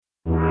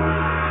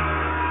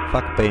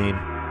Fuck pain.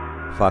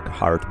 Fuck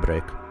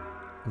heartbreak.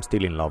 I'm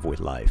still in love with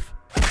life.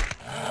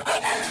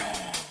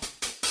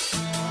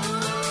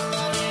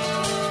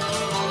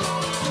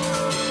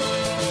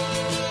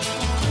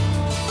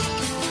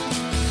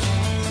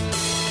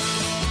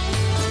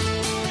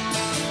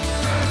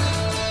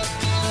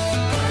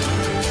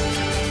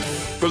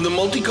 From the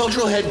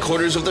multicultural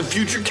headquarters of the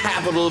future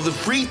capital of the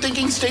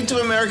free-thinking states of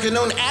America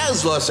known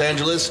as Los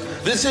Angeles,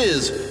 this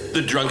is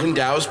the Drunken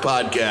Taoist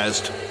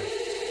Podcast.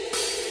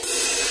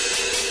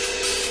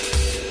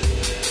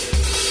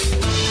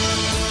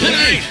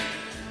 Tonight,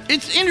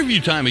 it's interview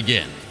time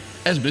again,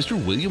 as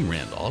Mr. William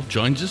Randall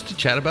joins us to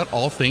chat about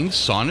all things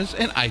saunas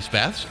and ice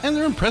baths and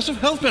their impressive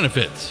health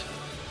benefits.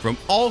 From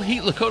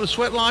all-heat Lakota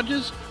sweat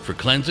lodges for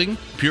cleansing,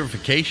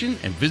 purification,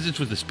 and visits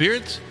with the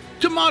spirits,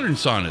 to modern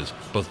saunas,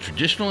 both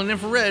traditional and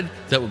infrared,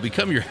 that will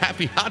become your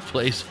happy hot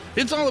place.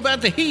 It's all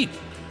about the heat.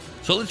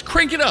 So let's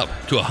crank it up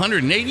to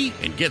 180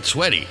 and get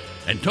sweaty.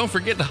 And don't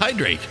forget to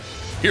hydrate.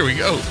 Here we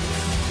go.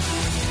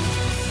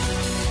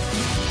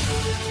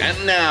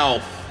 And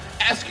now,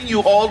 asking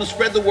you all to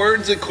spread the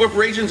words that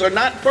corporations are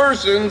not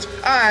persons,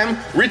 I'm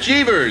Rich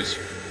Evers.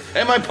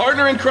 And my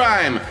partner in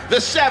crime, the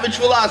savage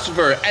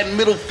philosopher and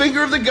middle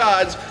finger of the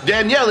gods,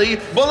 Daniele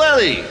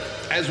Bolelli,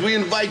 as we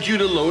invite you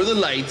to lower the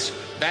lights,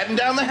 batten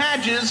down the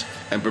hatches,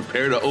 and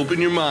prepare to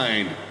open your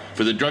mind.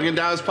 For the Drunken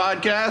Taoist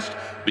Podcast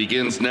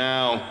begins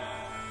now.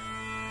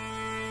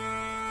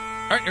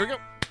 All right, here we go.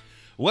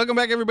 Welcome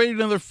back, everybody, to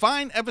another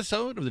fine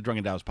episode of the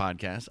Drunken Taoist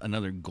Podcast.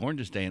 Another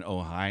gorgeous day in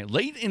Ojai.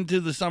 Late into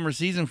the summer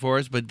season for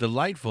us, but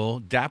delightful,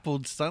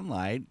 dappled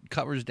sunlight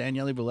covers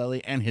Daniele Bolelli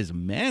and his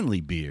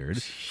manly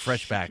beard,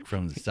 fresh back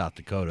from the South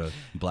Dakota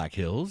Black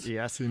Hills.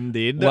 Yes,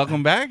 indeed.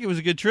 Welcome back. It was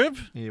a good trip.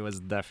 It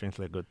was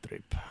definitely a good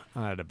trip.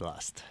 I had a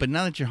blast. But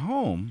now that you're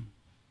home,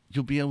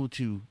 you'll be able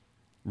to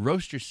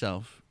roast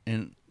yourself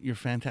in your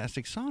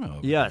fantastic sauna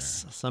over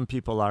Yes, there. some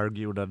people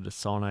argue that the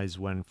sauna is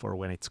when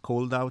it's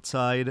cold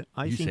outside.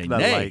 I You think say that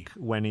nay. like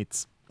when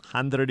it's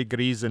 100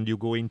 degrees and you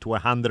go into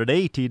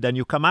 180, then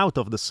you come out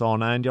of the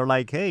sauna and you're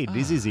like, hey,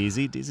 this is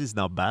easy. This is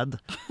not bad.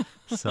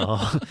 So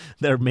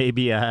there may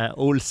be a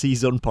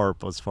all-season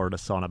purpose for the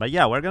sauna. But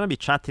yeah, we're going to be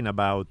chatting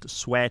about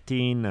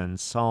sweating and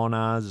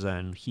saunas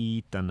and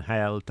heat and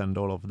health and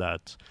all of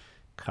that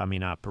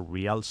coming up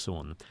real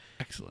soon.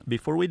 Excellent.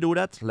 Before we do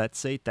that, let's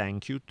say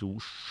thank you to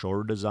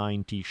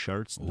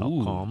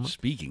SureDesignT-shirts.com.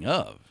 Speaking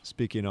of,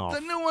 Speaking of, the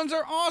new ones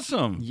are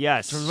awesome.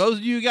 Yes. For those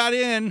of you who got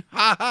in,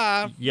 ha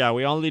ha. yeah,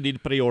 we only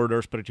did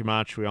pre-orders pretty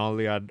much. We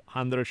only had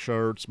 100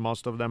 shirts.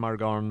 Most of them are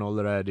gone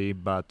already,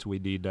 but we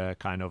did a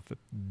kind of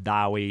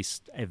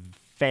Taoist, a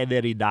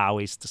feathery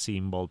Taoist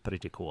symbol.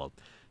 Pretty cool.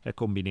 A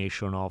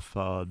combination of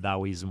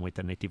Taoism with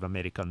a Native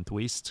American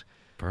twist.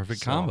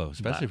 Perfect So combo,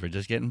 especially for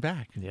just getting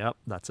back. Yep,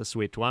 that's a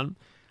sweet one.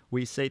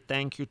 We say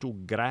thank you to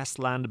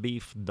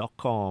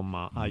grasslandbeef.com.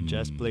 I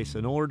just placed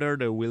an order.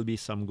 There will be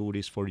some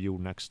goodies for you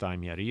next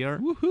time you're here.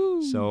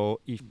 Woohoo! So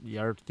if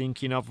you're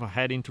thinking of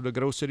heading to the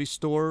grocery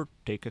store,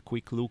 take a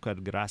quick look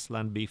at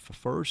Grassland Beef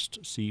first.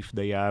 See if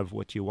they have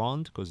what you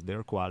want, because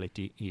their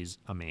quality is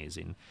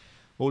amazing.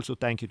 Also,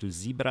 thank you to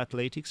Zebra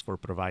Athletics for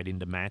providing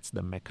the mats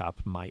that make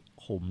up my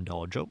home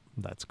dojo.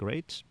 That's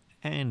great.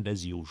 And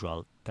as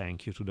usual,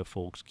 thank you to the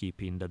folks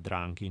keeping the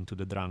drunk into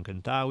the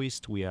Drunken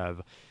Taoist. We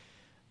have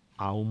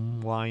Aum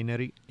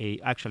Winery,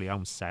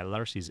 Aum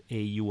Cellars is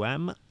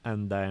AUM,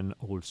 and then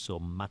also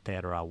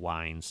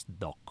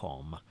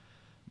materawines.com.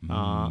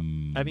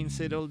 Having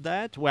said all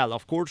that, well,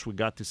 of course, we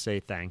got to say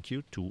thank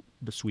you to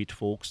the sweet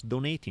folks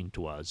donating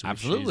to us.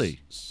 Absolutely.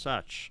 Which is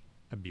such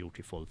a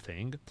beautiful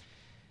thing.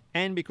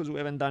 And because we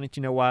haven't done it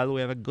in a while,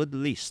 we have a good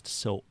list.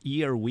 So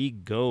here we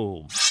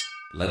go.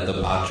 Let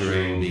the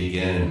pottering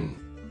begin.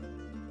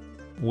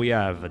 We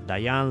have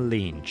Diane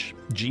Lynch,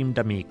 Jim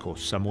D'Amico,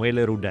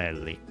 Samuele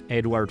Rudelli,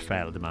 Edward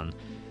Feldman,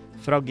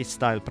 Froggy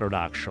Style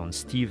Production,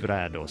 Steve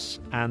Rados,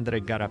 Andre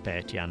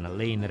Garapetian,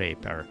 Lane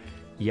Raper,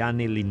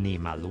 Yanni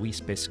Linnima, Luis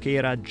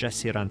Pesquera,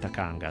 Jesse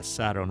Rantakanga,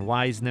 Saron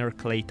Weisner,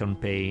 Clayton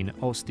Payne,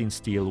 Austin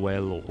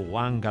Stilwell,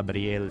 Juan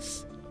Gabriel.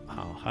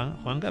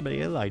 Juan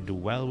Gabriel, I do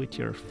well with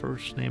your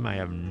first name. I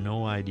have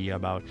no idea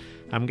about.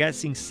 I'm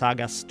guessing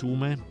Saga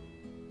Stume.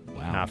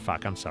 Wow. Nah,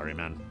 fuck, I'm sorry,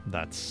 man.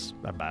 That's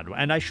a bad one.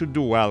 And I should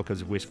do well,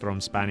 because from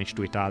Spanish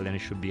to Italian, it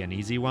should be an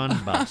easy one.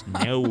 But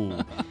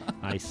no,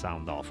 I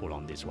sound awful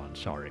on this one.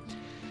 Sorry.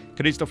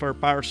 Christopher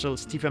Parcel,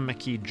 Stephen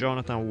McKee,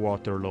 Jonathan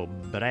Waterloo,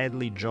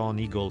 Bradley John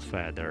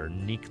Eaglefeather,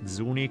 Nick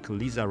Zunik,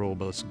 Lisa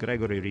Robles,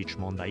 Gregory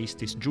Richmond,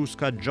 Aistis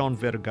Juska, John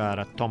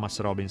Vergara, Thomas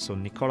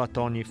Robinson, Nicola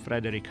Tony,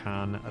 Frederick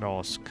Hahn,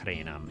 Ross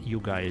Cranham. You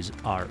guys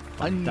are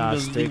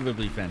fantastic.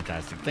 Unbelievably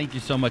fantastic. Thank you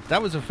so much.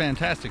 That was a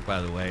fantastic,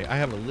 by the way. I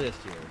have a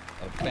list here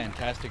of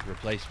fantastic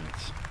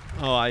replacements.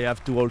 Oh, I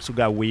have to also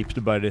get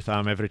whipped by the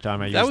time every time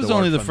I use the That word was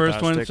only the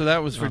fantastic. first one, so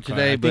that was for Okay,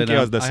 today. I think But it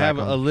was the I have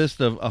second. a list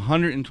of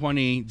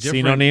 120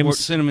 different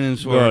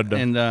synonyms for Good.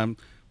 and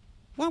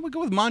why don't we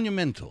go with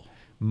monumental?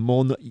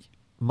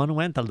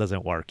 Monumental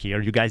doesn't work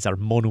here. You guys are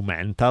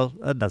monumental.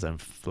 That doesn't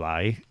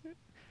fly.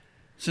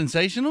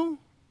 Sensational?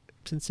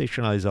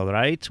 Sensational is all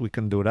right. We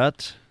can do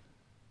that.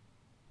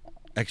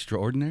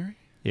 Extraordinary?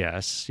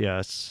 Yes,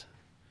 yes.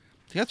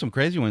 They got some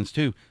crazy ones,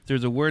 too.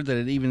 There's a word that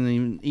I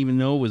didn't even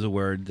know was a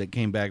word that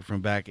came back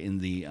from back in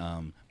the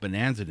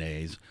Bonanza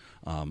days.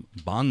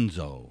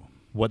 Bonzo.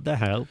 What the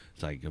hell?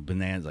 It's like a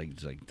bonanza.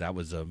 It's like that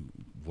was a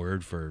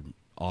word for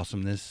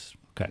awesomeness.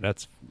 Okay,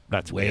 that's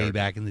way weird.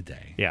 back in the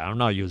day. Yeah, I'm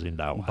not using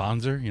that one.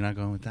 Bonzer? You're not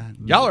going with that?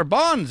 Y'all are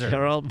bonzer.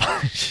 They're all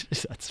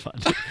That's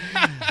funny.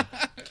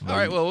 All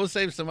right, well, we'll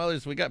save some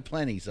others. We got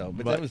plenty,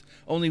 but that was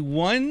only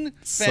one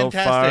So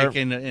fantastic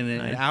far, in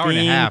an hour and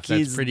a half.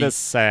 That's is pretty. the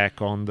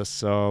second,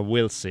 so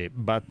we'll see.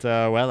 But,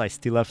 well, I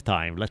still have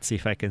time. Let's see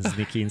if I can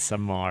sneak in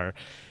some more.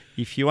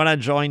 If you want to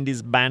join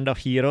this band of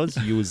heroes,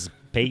 use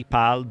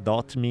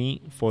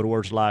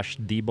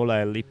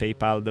paypal.me/dbolelli,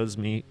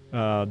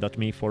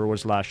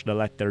 paypal.me/the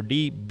letter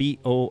D,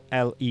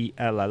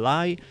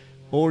 BOLELLI,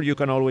 or you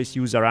can always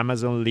use our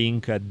Amazon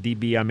link at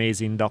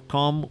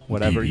dbamazing.com.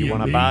 Whatever you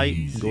want to buy,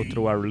 go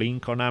through our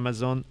link on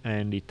Amazon,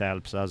 and it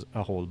helps us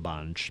a whole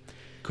bunch.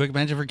 Quick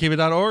mention for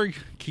keepit.org.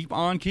 Keep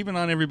on keeping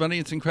on, everybody.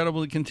 It's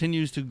incredible. It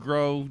continues to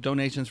grow.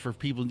 Donations for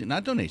people,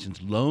 not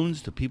donations,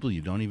 loans to people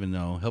you don't even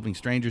know. Helping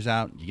strangers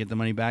out. You get the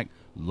money back,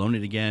 loan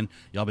it again.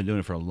 Y'all been doing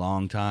it for a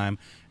long time,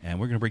 and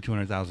we're going to break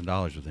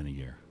 $200,000 within a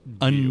year.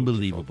 Beautiful.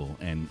 Unbelievable,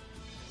 and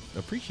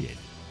appreciate it.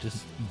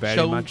 Just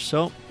Very much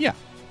so. Yeah.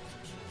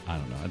 I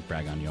don't know. I'd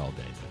brag on you all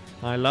day.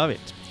 But. I love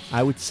it.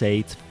 I would say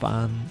it's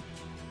fun.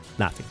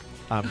 Nothing.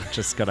 I'm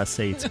just going to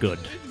say it's good.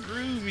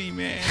 Groovy,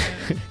 man.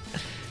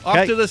 Off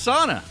Okay. to the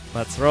sauna.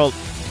 Let's roll.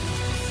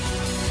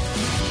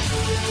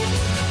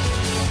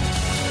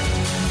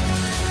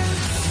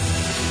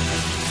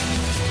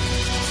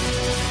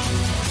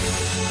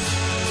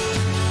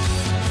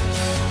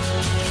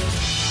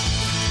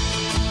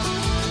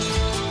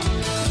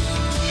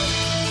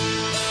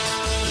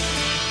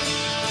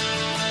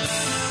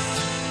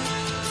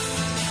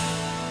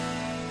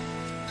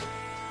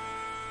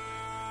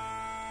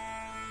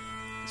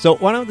 So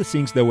one of the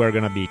things that we're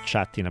going to be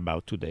chatting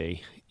about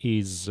today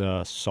is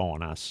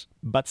saunas.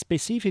 But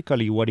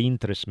specifically what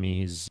interests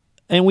me is,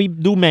 and we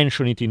do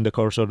mention it in the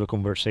course of the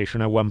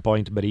conversation at one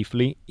point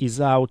briefly, is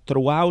how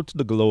throughout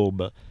the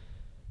globe,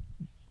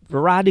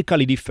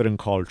 radically different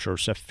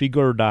cultures have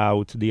figured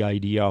out the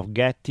idea of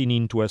getting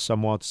into a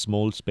somewhat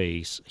small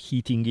space,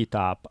 heating it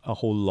up a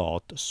whole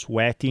lot,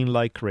 sweating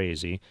like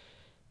crazy,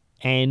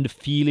 and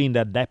feeling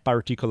that that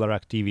particular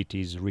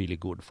activity is really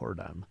good for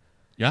them.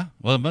 Yeah,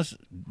 well, it must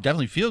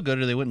definitely feel good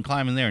or they wouldn't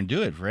climb in there and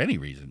do it for any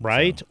reason.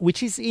 Right? So.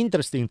 Which is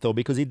interesting, though,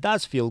 because it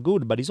does feel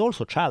good, but it's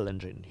also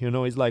challenging. You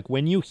know, it's like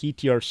when you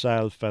heat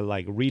yourself at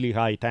like really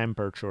high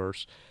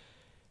temperatures,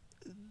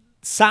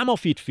 some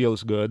of it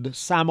feels good,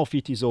 some of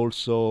it is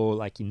also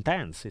like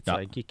intense. It's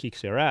like it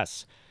kicks your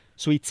ass.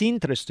 So it's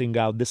interesting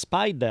how,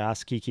 despite the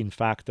ass-kicking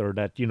factor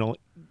that, you know,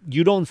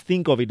 you don't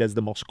think of it as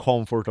the most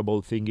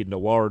comfortable thing in the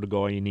world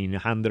going in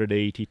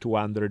 180,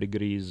 200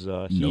 degrees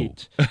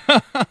heat.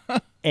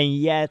 And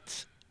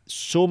yet,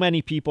 so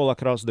many people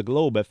across the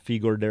globe have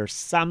figured there's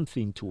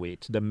something to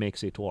it that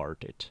makes it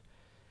worth it.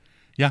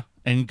 Yeah,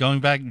 and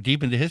going back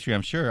deep into history,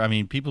 I'm sure. I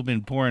mean, people have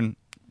been pouring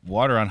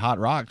water on hot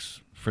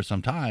rocks for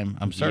some time,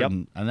 I'm certain.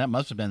 Yep. And that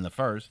must have been the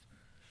first,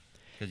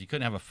 because you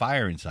couldn't have a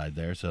fire inside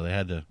there, so they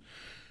had to...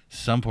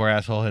 Some poor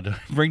asshole had to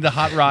bring the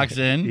hot rocks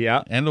in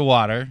and the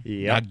water.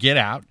 Now get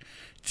out.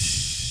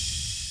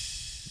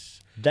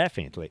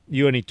 Definitely.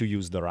 You need to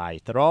use the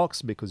right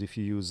rocks, because if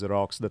you use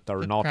rocks that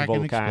are not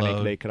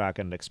volcanic, they crack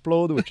and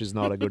explode, which is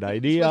not a good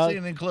idea. Especially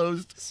in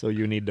enclosed. So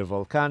you need the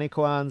volcanic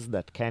ones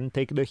that can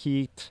take the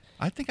heat.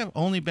 I think I've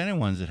only been in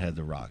ones that had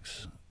the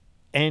rocks.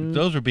 And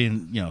those are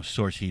being,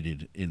 source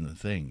heated in the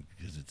thing,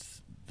 because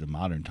it's the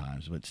modern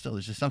times. But still,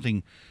 there's just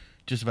something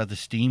just about the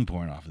steam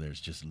pouring off of there. It's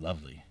just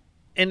lovely.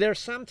 And there's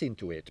something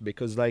to it,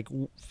 because like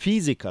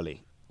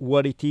physically,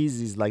 what it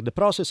is like the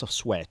process of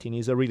sweating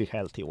is a really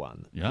healthy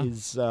one. Yeah.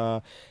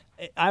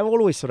 I've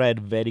always read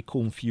very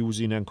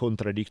confusing and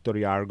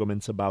contradictory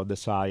arguments about the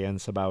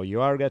science, about you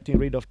are getting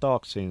rid of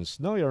toxins.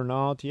 No, you're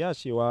not.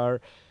 Yes, you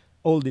are.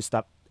 All this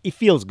stuff. It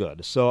feels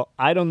good. So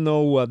I don't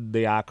know what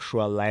the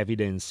actual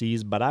evidence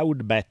is, but I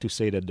would bet to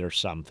say that there's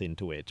something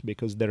to it,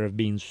 because there have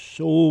been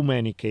so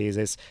many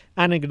cases,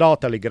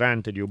 anecdotally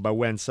granted you, but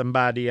when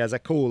somebody has a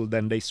cold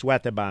and they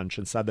sweat a bunch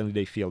and suddenly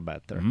they feel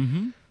better.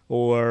 Mm-hmm.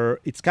 Or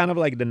it's kind of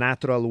like the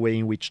natural way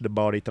in which the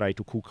body tries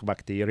to cook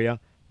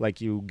bacteria. Like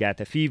you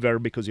get a fever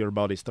because your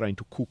body's trying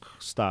to cook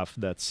stuff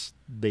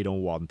they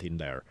don't want in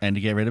there. And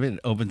to get rid of it, it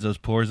opens those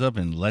pores up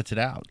and lets it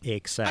out.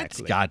 Exactly.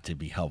 That's got to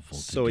be helpful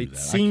to so do it that.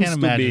 Seems I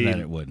can't imagine that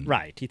it wouldn't.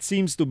 Right. It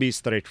seems to be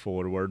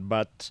straightforward,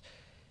 but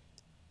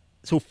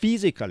so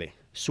physically,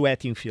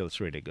 sweating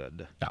feels really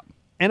good. Yeah.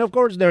 And of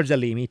course, there's a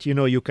limit.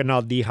 You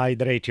cannot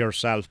dehydrate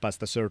yourself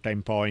past a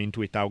certain point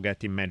without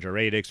getting major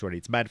headaches, where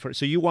it's bad for.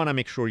 So you want to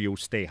make sure you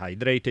stay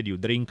hydrated, you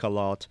drink a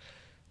lot.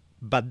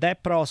 But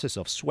that process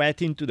of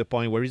sweating to the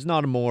point where it's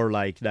not more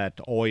like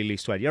that oily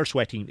sweat. You're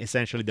sweating,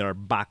 essentially there are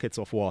buckets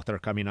of water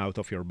coming out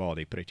of your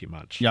body pretty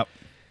much. Yep.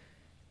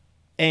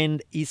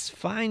 And it's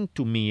fine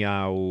to me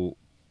how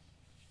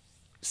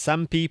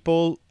some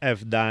people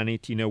have done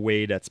it in a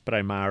way that's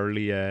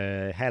primarily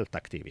a health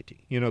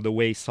activity. The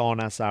way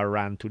saunas are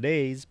run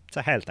today it's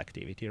a health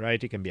activity,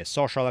 right? It can be a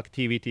social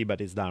activity, but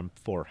it's done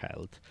for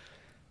health.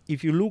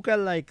 If you look at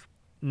like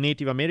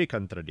Native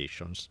American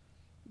traditions,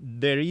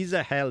 there is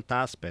a health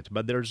aspect,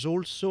 but there's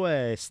also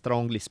a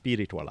strongly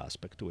spiritual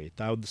aspect to it.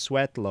 How the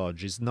sweat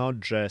lodge is not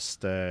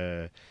just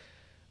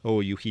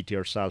you hit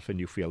yourself and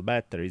you feel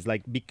better. It's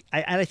like,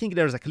 I think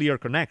there's a clear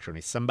connection.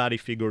 If somebody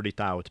figured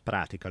it out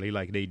practically,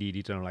 like they did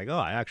it, and like,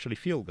 I actually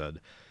feel good.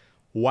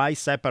 Why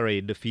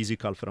separate the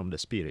physical from the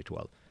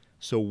spiritual?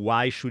 So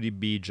why should it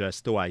be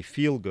just, I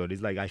feel good?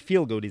 It's like, I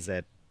feel good is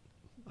that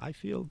I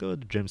feel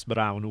good. James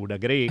Brown would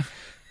agree.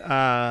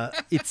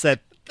 It's a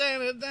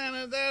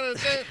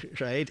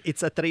right?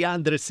 It's a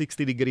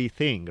 360-degree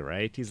thing,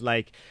 right? It's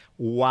like,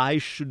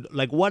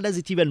 what does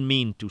it even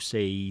mean to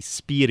say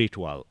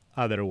spiritual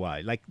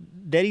otherwise? Like,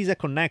 there is a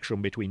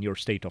connection between your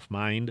state of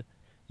mind,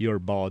 your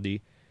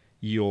body,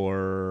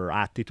 your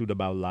attitude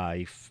about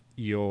life,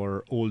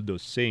 all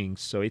those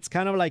things. So it's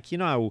kind of like,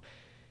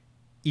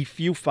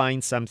 if you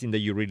find something that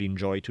you really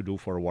enjoy to do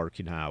for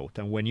working out,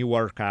 and when you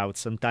work out,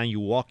 sometimes you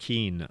walk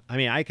in. I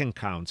mean, I can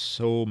count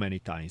so many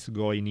times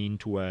going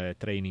into a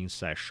training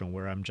session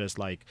where I'm just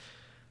like,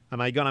 am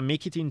I going to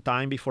make it in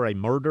time before I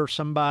murder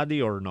somebody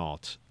or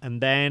not?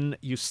 And then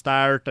you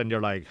start and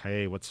you're like,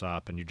 hey, what's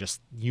up? And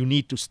you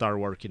need to start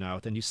working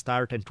out. And you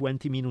start, and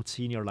 20 minutes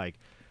in, you're like,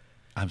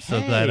 I'm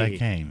so glad I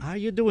came. How are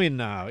you doing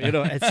now?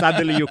 And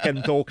suddenly you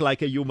can talk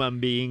like a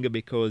human being,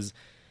 because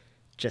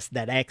just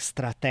that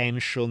extra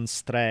tension,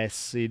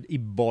 stress,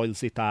 it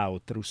boils it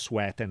out through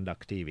sweat and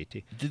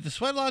activity. Did the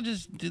sweat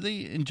lodges, did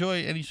they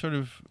enjoy any sort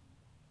of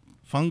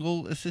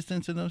fungal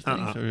assistance in those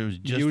things? Or it was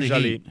just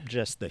usually the heat?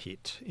 Just the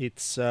heat.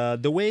 It's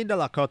the way the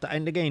Lakota,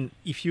 and again,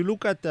 if you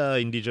look at the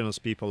indigenous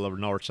people of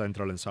North,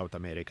 Central, and South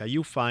America,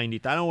 you find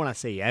it, I don't want to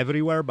say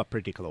everywhere, but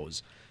pretty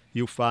close.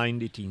 You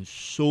find it in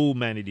so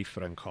many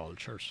different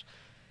cultures.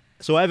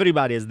 So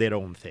everybody has their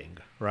own thing,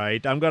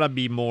 right? I'm going to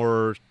be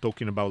more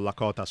talking about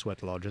Lakota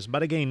sweat lodges.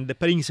 But again, the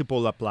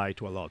principle apply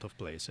to a lot of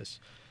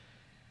places.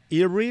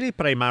 It's really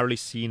primarily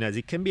seen as,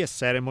 it can be a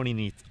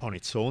ceremony on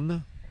its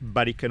own,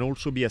 but it can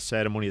also be a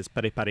ceremony as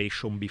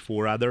preparation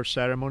before other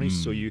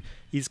ceremonies. So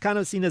it's kind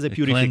of seen as a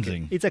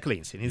purification. It's a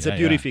cleansing. It's a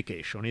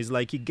purification. It's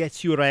like it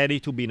gets you ready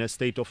to be in a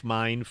state of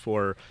mind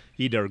for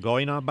either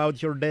going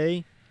about your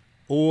day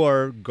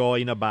or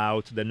going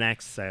about the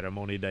next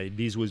ceremony that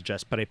this was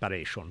just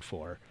preparation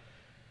for.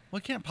 Well,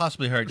 it can't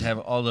possibly hurt to have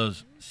all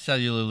those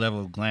cellular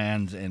level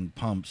glands and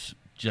pumps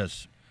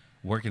just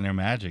working their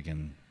magic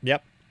and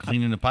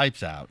cleaning the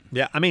pipes out.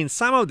 Yeah, I mean,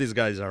 some of these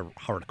guys are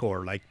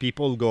hardcore. Like,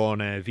 people go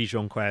on a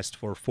vision quest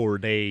for 4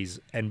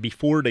 days, and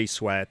before they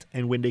sweat,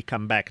 and when they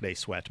come back, they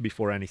sweat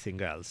before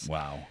anything else.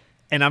 Wow.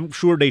 And I'm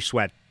sure they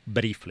sweat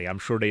briefly. I'm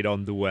sure they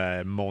don't do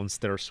a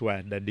monster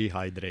sweat that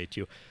dehydrate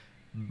you.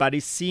 But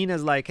it's seen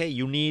as like, hey,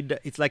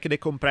 it's like a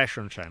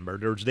decompression chamber.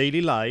 There's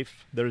daily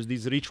life, there's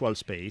this ritual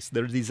space,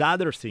 there's this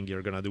other thing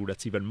you're going to do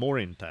that's even more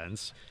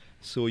intense.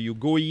 So you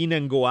go in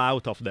and go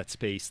out of that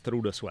space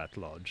through the sweat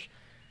lodge.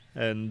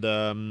 And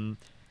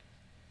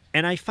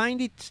I find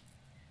it,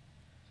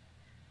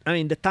 I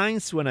mean, the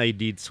times when I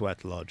did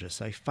sweat lodges,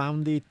 I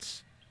found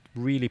it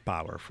really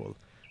powerful.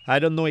 I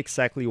don't know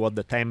exactly what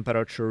the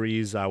temperature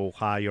is, how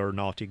high or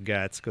not it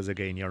gets, because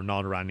again, you're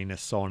not running a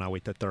sauna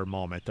with a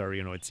thermometer,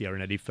 you're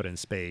in a different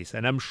space.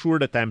 And I'm sure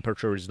the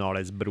temperature is not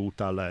as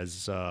brutal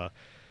as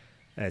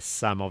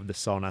some of the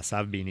saunas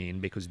I've been in,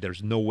 because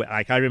there's no way,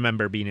 like I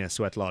remember being in a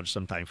sweat lodge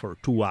sometime for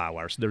 2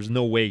 hours. There's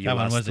no way you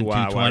last 2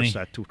 hours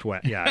at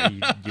 220. Yeah,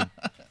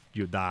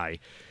 you die.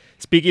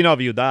 Speaking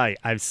of you die,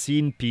 I've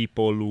seen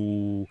people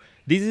who...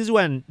 This is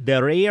when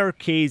the rare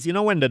case,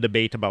 when the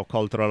debate about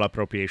cultural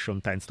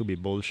appropriation tends to be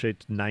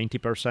bullshit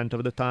 90%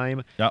 of the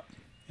time. Yep.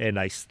 And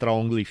I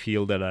strongly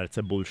feel that it's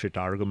a bullshit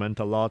argument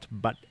a lot.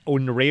 But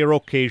on rare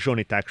occasion,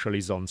 it actually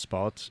is on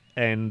spot.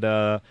 And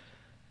I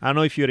don't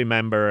know if you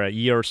remember,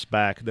 years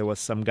back, there was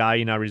some guy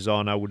in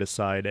Arizona who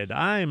decided,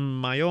 I'm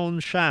my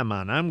own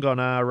shaman. I'm going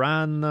to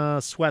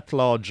run sweat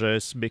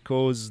lodges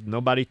because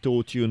nobody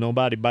taught you,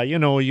 but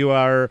you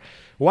are...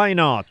 Why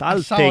not?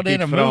 I'll take it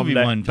from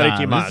them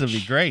pretty much. This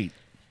would be great.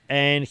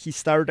 And he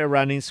started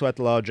running sweat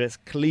lodges,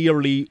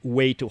 clearly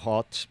way too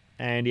hot.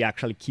 And he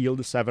actually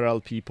killed several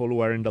people who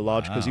were in the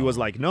lodge because he was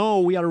like, no,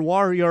 we are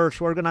warriors.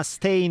 We're going to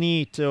stay in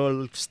it,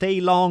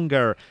 stay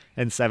longer.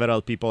 And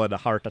several people had a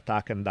heart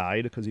attack and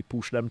died because he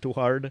pushed them too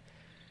hard.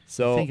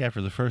 So I think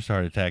after the first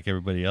heart attack,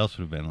 everybody else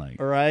would have been like...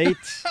 Right?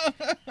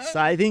 So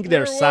I think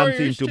there's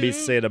something to be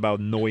said about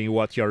knowing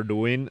what you're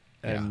doing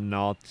and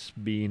not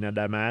being a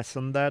dumbass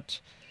on that.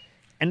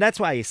 And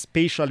that's why,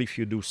 especially if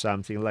you do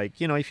something like,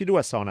 if you do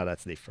a sauna,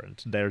 that's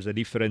different. There's a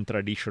different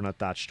tradition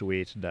attached to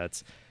it.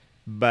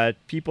 But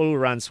people who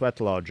run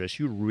sweat lodges,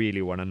 you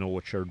really want to know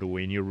what you're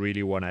doing. You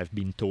really want to have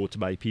been taught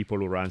by people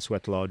who run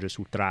sweat lodges,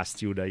 who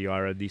trust you that you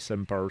are a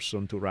decent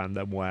person to run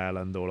them well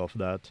and all of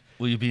that.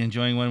 Will you be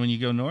enjoying one when you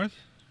go north?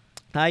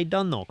 I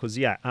don't know, because,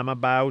 yeah,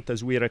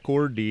 as we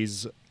record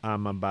this,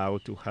 I'm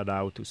about to head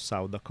out to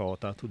South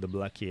Dakota, to the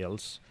Black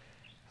Hills.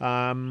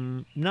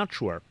 Not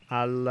sure.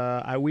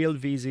 I will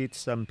visit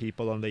some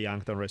people on the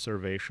Yankton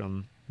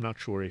Reservation. Not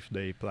sure if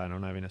they plan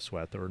on having a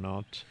sweat or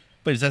not.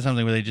 But is that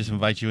something where they just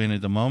invite you in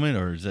at the moment,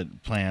 or is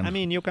it planned? I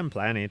mean, you can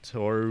plan it,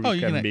 or it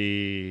can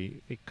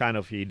be kind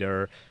of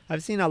either.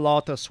 I've seen a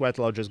lot of sweat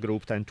lodges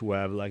group tend to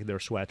have like their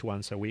sweat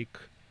once a week.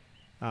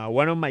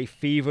 One of my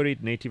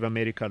favorite Native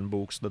American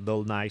books, The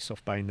Dull Nights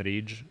of Pine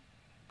Ridge,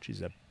 which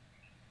is a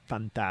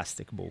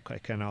fantastic book. I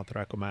cannot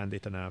recommend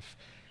it enough.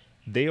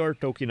 They are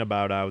talking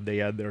about how they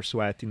had their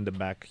sweat in the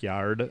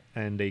backyard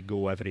and they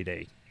go every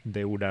day.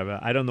 They would have,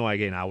 I don't know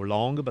again how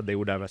long, but they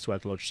would have a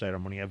sweat lodge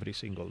ceremony every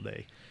single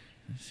day.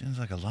 It sounds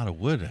like a lot of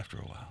wood after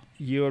a while.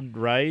 You're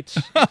right.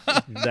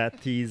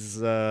 That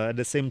is, at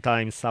the same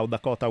time, South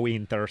Dakota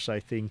winters, I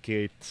think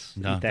it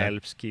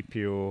helps keep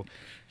you...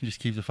 You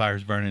just keep the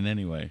fires burning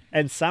anyway.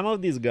 And some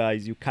of these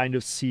guys, you kind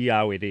of see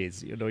how it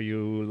is. You know,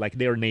 like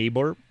their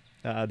neighbor.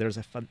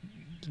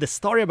 The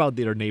story about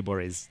their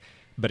neighbor is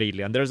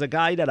brilliant. There's a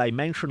guy that I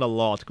mention a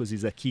lot because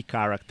he's a key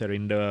character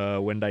in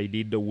when I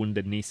did the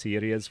Wounded Knee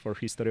series for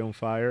History on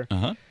Fire.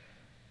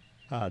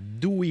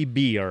 Dewey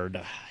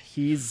Beard.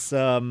 He's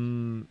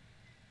the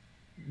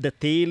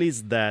tale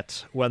is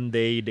that one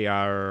day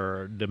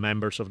the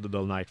members of the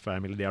Dull Night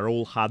family, they are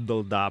all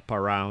huddled up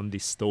around the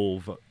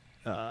stove,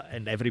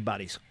 and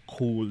everybody's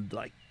cold.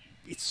 Like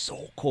it's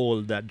so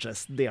cold that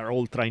just they are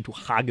all trying to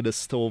hug the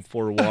stove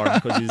for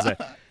warmth because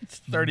it's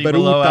 30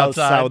 below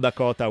outside. South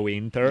Dakota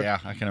winter. Yeah,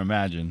 I can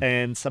imagine.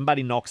 And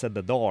somebody knocks at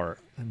the door,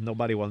 and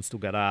nobody wants to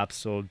get up,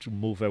 so to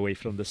move away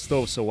from the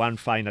stove. So one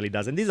finally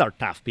does, and these are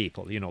tough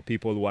people, you know,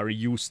 people who are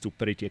used to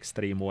pretty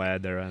extreme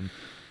weather.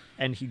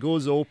 And he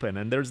goes open,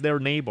 and there's their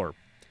neighbor,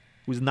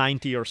 who's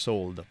 90 years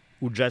old,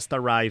 who just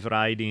arrived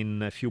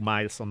riding a few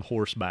miles on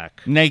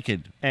horseback,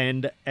 naked,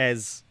 and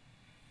as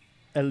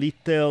a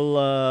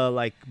little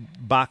like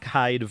buck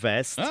hide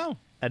vest,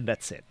 and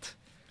that's it.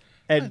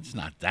 And it's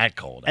not that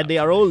cold. And they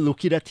are all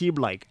looking at him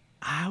like,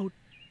 how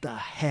the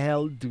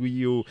hell do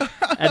you...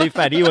 And in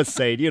fact, he was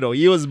saying, you know,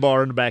 he was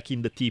born back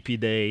in the teepee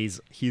days.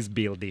 He's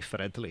built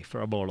differently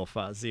from all of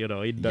us. You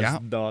know, it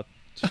does not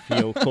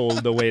feel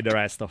cold the way the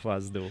rest of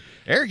us do.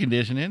 Air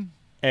conditioning.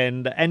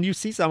 And you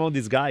see some of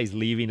these guys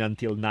living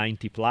until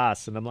 90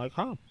 plus, and I'm like,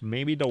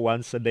 maybe the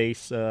once a day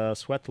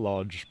sweat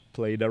lodge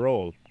played a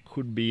role.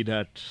 Could be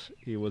that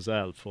it was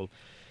helpful.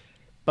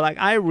 But like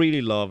I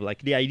really love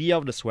like the idea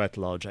of the sweat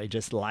lodge. I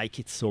just like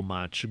it so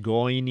much.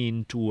 Going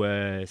into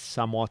a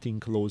somewhat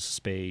enclosed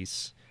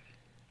space.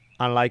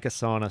 Unlike a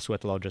sauna,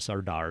 sweat lodges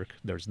are dark.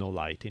 There's no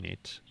light in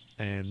it.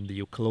 And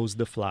you close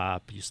the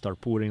flap, you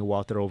start pouring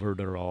water over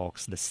the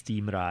rocks, the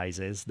steam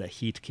rises, the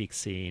heat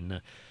kicks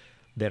in.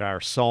 There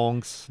are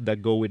songs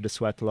that go with the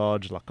sweat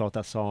lodge,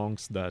 Lakota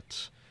songs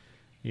that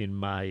in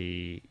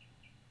my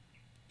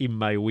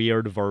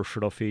weird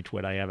version of it,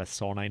 where I have a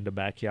sauna in the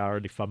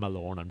backyard, if I'm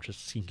alone, I'm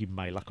just singing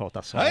my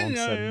Lakota songs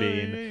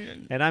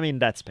and I'm in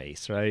that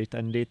space, right?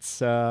 And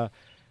it's, I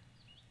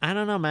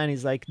don't know, man,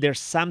 it's like there's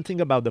something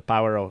about the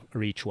power of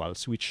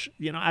rituals, which,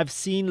 you know, I've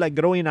seen, like,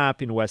 growing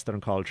up in Western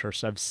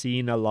cultures, I've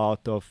seen a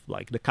lot of,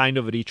 like, the kind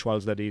of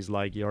rituals that is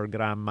like your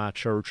grandma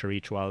church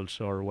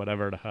rituals or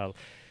whatever the hell.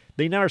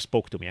 They never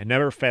spoke to me. I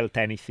never felt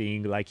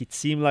anything. Like, it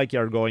seemed like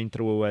you're going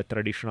through a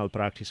traditional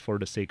practice for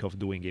the sake of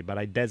doing it, but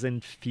it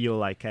doesn't feel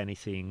like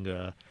anything.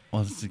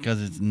 Well, it's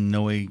because it's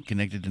no way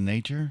connected to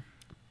nature?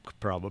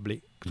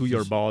 Probably. To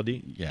your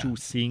body. Yeah. To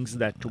things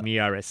that to me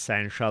are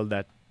essential,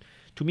 that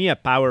to me a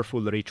powerful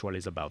ritual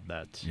is about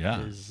that.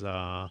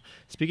 Yeah.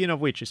 Speaking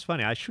of which, it's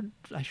funny, I should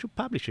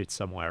publish it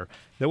somewhere.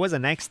 There was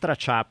an extra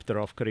chapter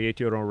of Create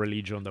Your Own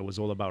Religion that was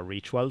all about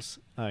rituals.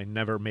 I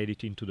never made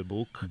it into the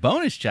book.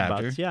 Bonus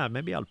chapter. But yeah,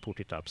 maybe I'll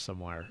put it up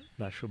somewhere.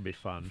 That should be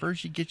fun.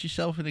 First, you get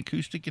yourself an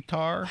acoustic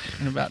guitar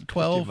and about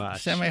 12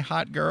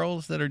 semi-hot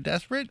girls that are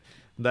desperate.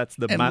 That's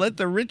the let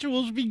the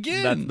rituals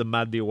begin. That's the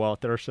Muddy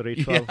Waters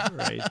ritual,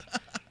 right?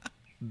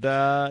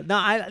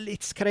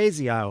 It's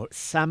crazy how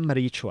some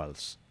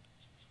rituals.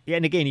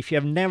 And again, if you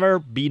have never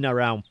been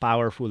around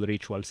powerful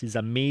rituals, it's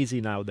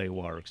amazing how they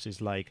work.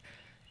 It's like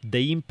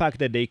the impact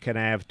that they can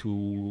have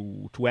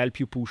to help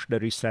you push the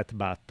reset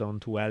button,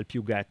 to help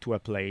you get to a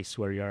place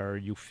where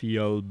you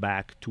feel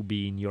back to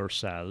being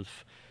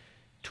yourself,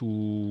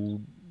 to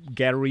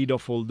get rid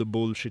of all the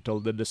bullshit, all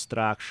the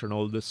distraction,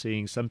 all the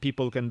things. Some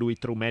people can do it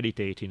through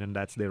meditating, and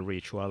that's their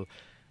ritual.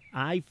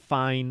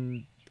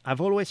 I've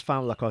always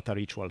found Lakota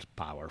rituals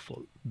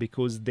powerful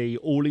because they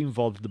all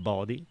involve the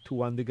body to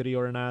one degree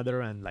or another,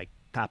 and like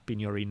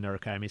tapping your inner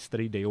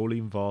chemistry. They all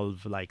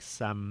involve like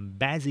some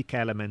basic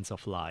elements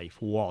of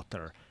life: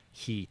 water,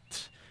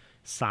 heat,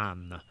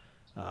 sun,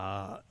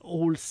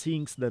 all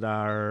things that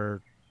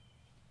are,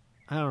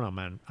 I don't know,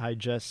 man.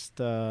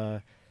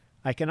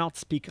 I cannot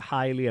speak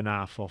highly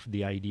enough of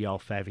the idea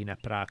of having a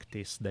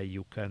practice that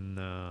you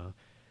can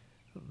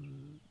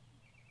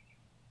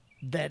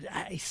that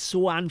is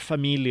so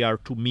unfamiliar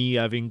to me,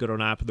 having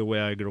grown up the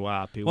way I grew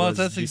up.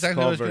 That's exactly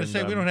what I was going to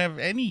say. We don't have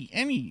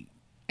any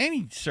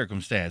any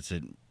circumstance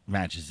that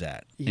matches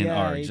that in Yeah,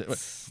 our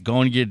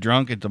going to get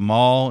drunk at the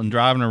mall and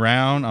driving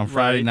around on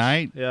Friday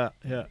night. Yeah.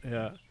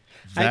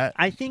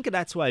 I think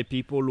that's why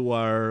people who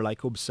are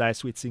like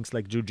obsessed with things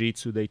like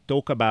jiu-jitsu, they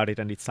talk about it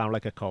and it sounds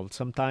like a cult.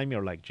 Sometimes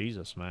you're like,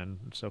 Jesus, man,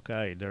 it's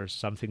okay. There's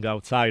something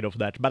outside of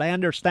that. But I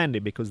understand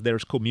it because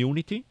there's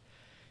community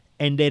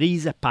and there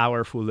is a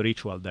powerful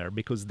ritual there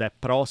because that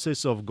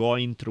process of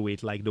going through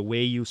it, like the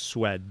way you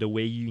sweat, the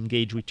way you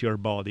engage with your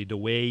body, the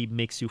way it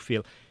makes you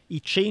feel,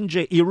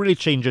 it really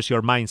changes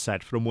your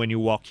mindset from when you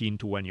walk in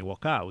to when you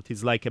walk out.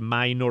 It's like a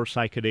minor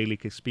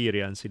psychedelic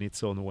experience in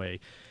its own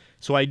way.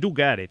 So I do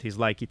get it. It's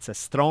like it's a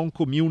strong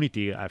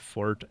community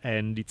effort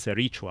and it's a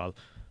ritual.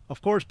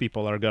 Of course,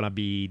 people are going to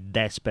be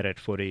desperate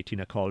for it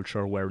in a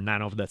culture where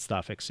none of that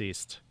stuff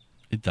exists.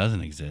 It doesn't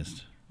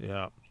exist.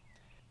 Yeah.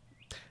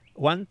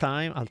 One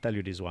time, I'll tell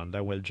you this one,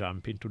 then we'll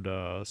jump into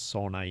the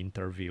sauna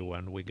interview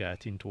and we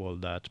get into all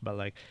that. But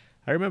like,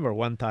 I remember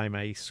one time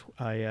I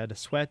had a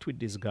sweat with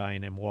this guy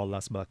named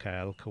Wallace Black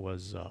Elk, who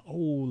was an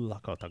old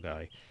Lakota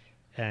guy.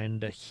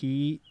 And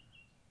he,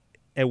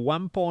 at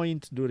one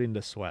point during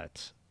the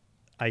sweat,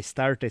 I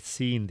started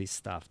seeing this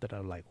stuff that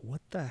I'm like,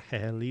 what the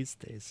hell is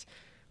this?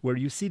 Where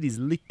you see these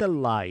little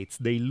lights,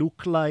 they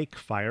look like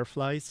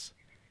fireflies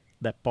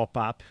that pop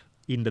up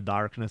in the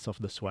darkness of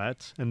the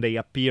sweat, and they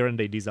appear and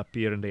they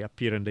disappear and they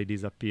appear and they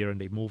disappear and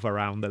they move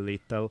around a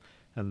little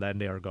and then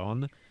they are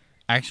gone.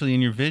 Actually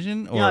in your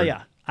vision? Or?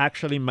 Yeah.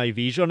 Actually in my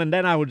vision. And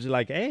then I was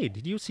like, hey,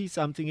 did you see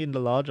something in the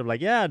lodge? I'm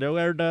like, yeah, there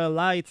were the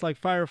lights like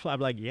firefly.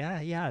 I'm like,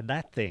 yeah,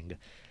 that thing.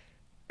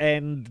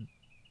 And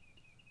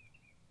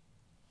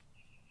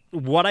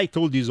what I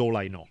told you is all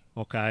I know,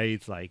 okay?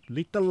 It's like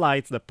little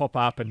lights that pop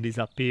up and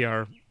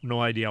disappear,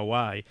 no idea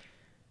why.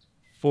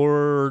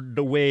 For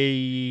the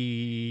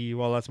way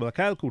Wallace Black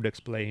Elk could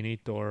explain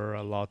it, or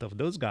a lot of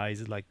those guys,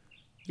 it's like,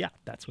 yeah,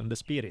 that's when the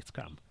spirits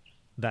come.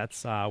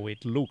 That's how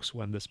it looks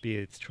when the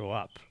spirits show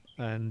up.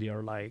 And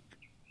you're like,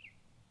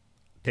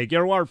 take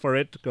your word for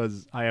it,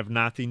 because I have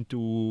nothing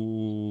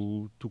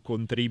to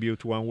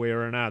contribute one way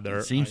or another.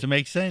 It seems to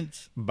make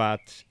sense.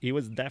 But it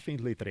was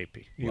definitely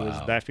trippy. It Wow. was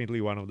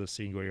definitely one of the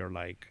things where you're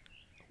like,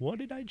 what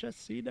did I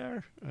just see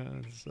there?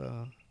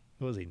 It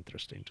was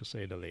interesting, to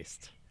say the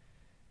least.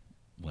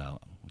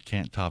 Well, we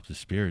can't top the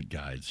spirit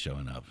guides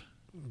showing up.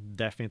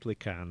 Definitely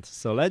can't.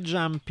 So let's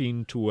jump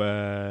into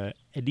a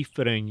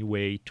different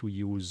way to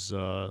use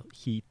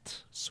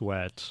heat,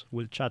 sweat.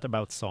 We'll chat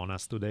about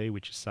saunas today,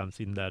 which is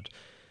something that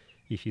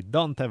if you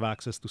don't have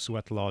access to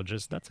sweat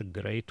lodges, that's a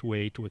great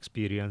way to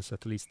experience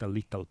at least a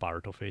little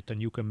part of it,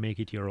 and you can make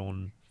it your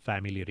own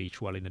family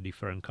ritual in a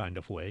different kind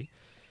of way.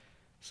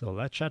 So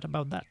let's chat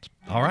about that.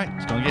 All right,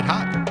 it's going to get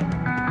hot.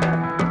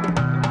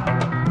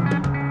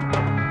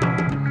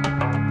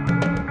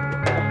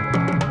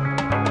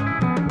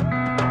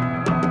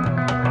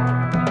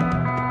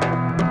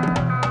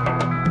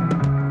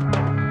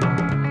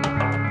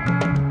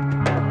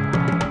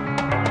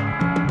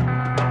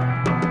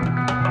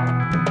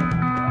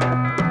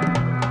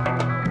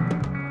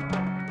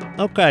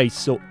 Okay,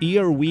 so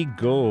here we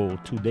go.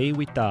 Today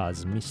with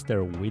us,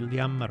 Mr.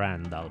 William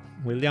Randall.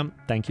 William,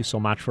 thank you so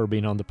much for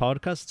being on the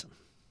podcast.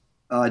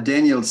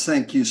 Daniel,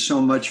 thank you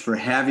so much for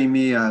having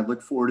me. I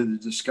look forward to the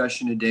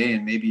discussion today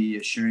and maybe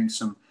sharing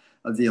some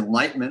of the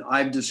enlightenment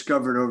I've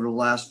discovered over the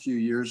last few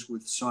years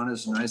with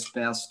saunas and ice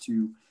baths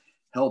to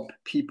help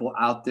people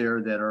out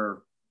there that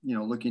are,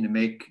 looking to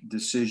make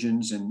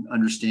decisions and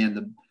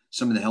understand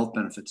some of the health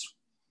benefits.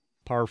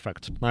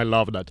 Perfect. I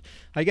love that.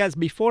 I guess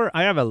before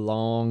I have a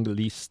long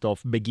list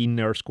of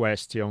beginners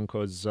questions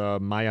because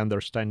my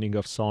understanding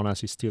of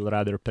saunas is still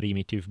rather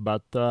primitive,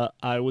 but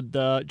I would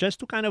just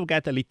to kind of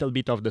get a little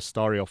bit of the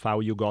story of how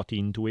you got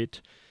into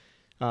it.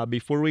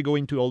 Before we go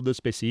into all the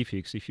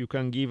specifics, if you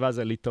can give us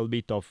a little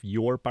bit of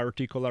your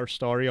particular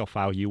story of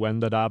how you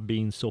ended up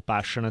being so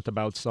passionate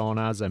about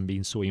saunas and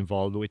being so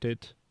involved with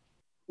it.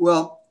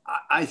 Well,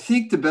 I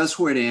think the best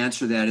way to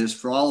answer that is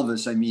for all of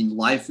us. I mean,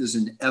 life is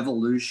an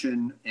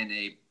evolution and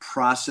a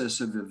process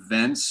of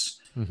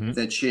events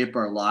that shape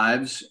our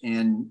lives.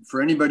 And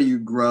for anybody who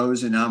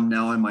grows, and I'm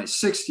now in my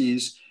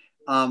 60s,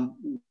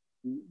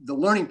 the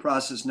learning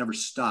process never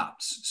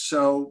stops.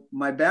 So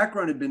my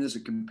background had been as a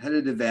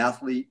competitive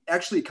athlete.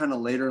 Actually, kind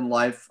of later in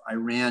life, I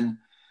ran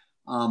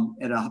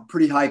at a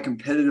pretty high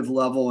competitive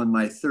level in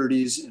my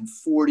 30s and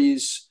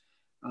 40s,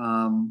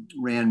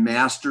 ran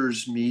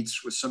masters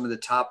meets with some of the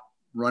top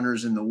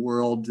runners in the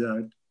world.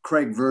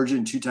 Craig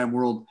Virgin, two-time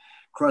world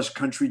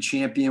cross-country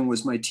champion,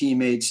 was my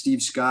teammate.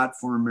 Steve Scott,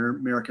 former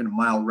American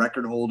mile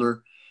record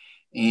holder.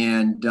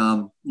 And,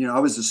 I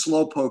was a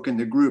slow poke in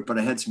the group, but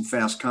I had some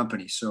fast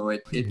company. So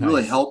it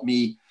really helped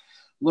me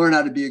learn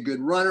how to be a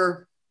good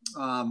runner.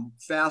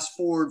 Fast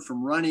forward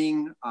from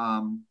running,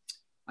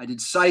 I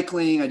did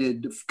cycling. I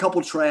did a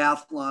couple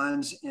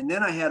triathlons. And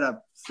then I had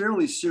a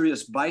fairly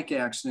serious bike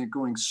accident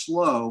going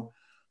slow,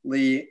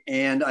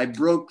 and I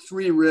broke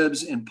 3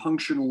 ribs and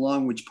punctured a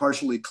lung, which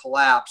partially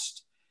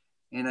collapsed.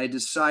 And I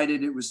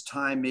decided it was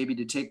time maybe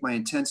to take my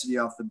intensity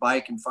off the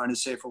bike and find a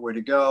safer way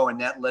to go. And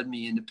that led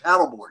me into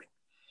paddleboarding.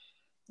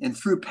 And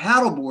through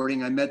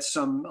paddleboarding, I met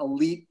some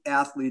elite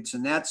athletes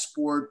in that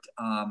sport.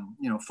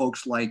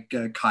 Folks like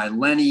Kai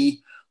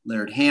Lenny,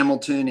 Laird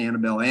Hamilton,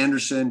 Annabelle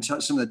Anderson,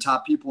 some of the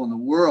top people in the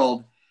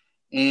world,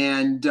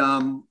 and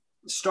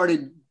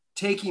started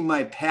taking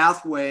my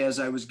pathway as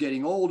I was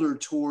getting older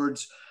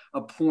towards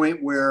a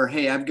point where,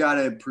 hey, I've got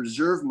to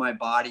preserve my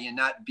body and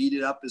not beat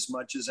it up as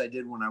much as I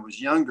did when I was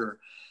younger.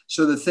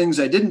 So the things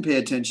I didn't pay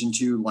attention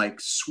to, like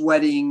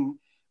sweating,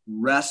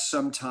 rest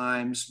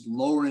sometimes,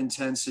 lower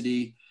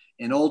intensity,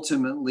 and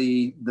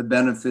ultimately the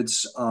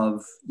benefits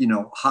of,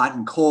 hot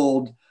and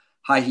cold,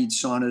 high heat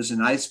saunas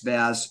and ice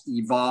baths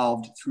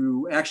evolved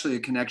through actually a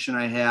connection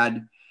I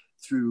had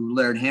through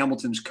Laird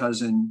Hamilton's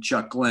cousin,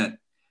 Chuck Glenn.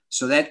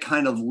 So that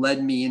kind of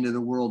led me into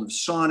the world of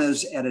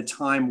saunas at a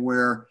time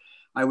where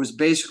I was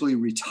basically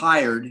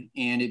retired,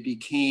 and it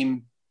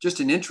became just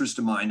an interest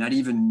of mine, not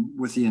even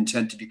with the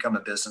intent to become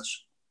a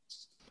business.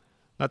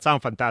 That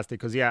sounds fantastic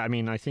because,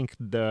 I think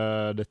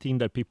the thing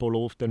that people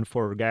often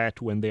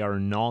forget when they are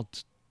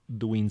not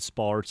doing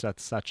sports at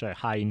such a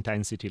high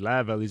intensity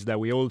level is that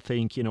we all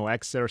think,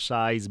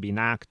 exercise, being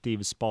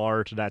active,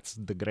 sport, that's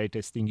the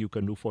greatest thing you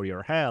can do for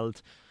your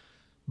health.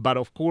 But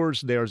of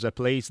course, there's a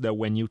place that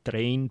when you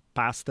train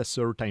past a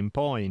certain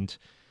point,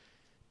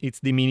 it's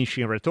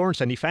diminishing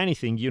returns. And if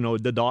anything,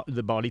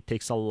 the body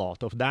takes a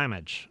lot of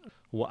damage.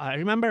 Well, I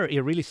remember it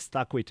really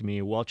stuck with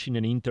me watching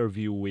an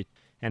interview with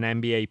an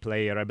NBA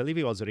player, I believe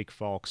it was Rick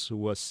Fox, who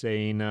was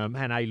saying,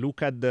 man, I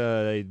look at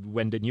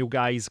when the new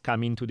guys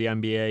come into the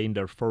NBA in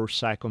their first,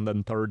 second,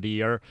 and third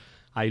year,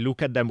 I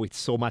look at them with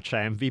so much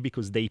envy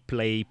because they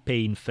play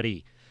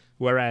pain-free.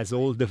 Whereas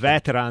all the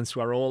veterans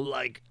who are all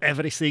like,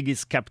 everything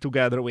is kept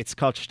together with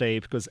scotch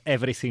tape because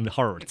everything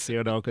hurts,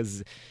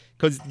 because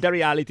the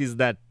reality is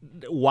that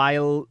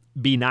while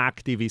being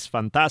active is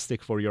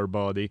fantastic for your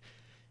body,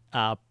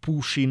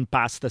 pushing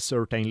past a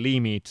certain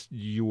limit,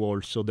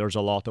 there's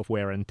a lot of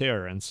wear and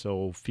tear. And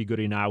so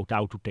figuring out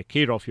how to take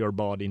care of your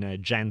body in a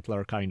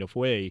gentler kind of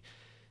way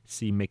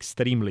seems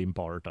extremely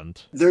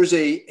important. There's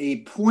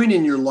a point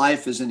in your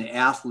life as an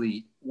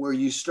athlete where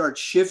you start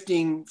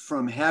shifting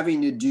from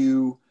having to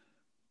do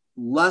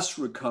less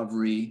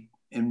recovery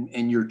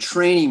and you're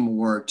training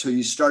more till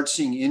you start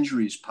seeing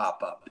injuries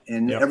pop up.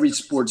 And Yep. Every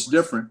sport's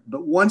different.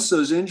 But once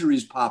those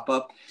injuries pop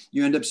up,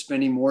 you end up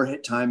spending more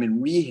time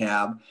in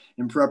rehab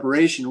and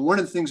preparation. And one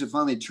of the things that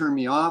finally turned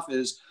me off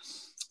is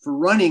for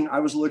running, I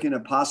was looking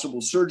at possible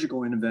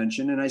surgical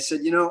intervention. And I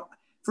said,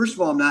 first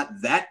of all, I'm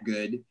not that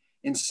good.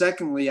 And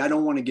secondly, I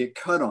don't want to get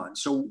cut on.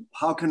 So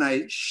how can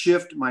I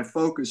shift my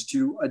focus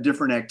to a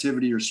different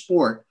activity or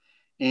sport?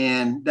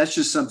 And that's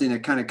just something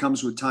that kind of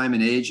comes with time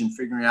and age and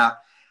figuring out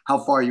how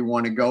far you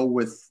want to go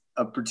with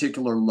a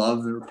particular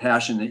love or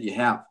passion that you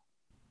have.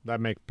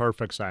 That makes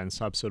perfect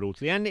sense,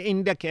 absolutely. And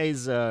in the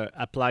case,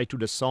 apply to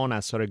the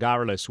saunas,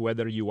 regardless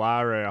whether you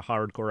are a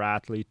hardcore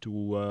athlete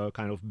who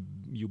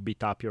you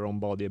beat up your own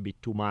body a bit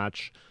too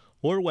much,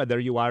 or whether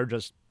you are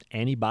just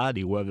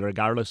anybody,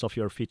 regardless of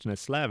your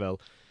fitness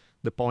level.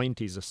 The point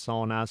is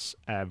saunas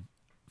have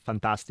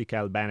fantastic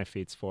health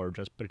benefits for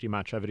just pretty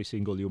much every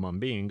single human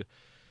being.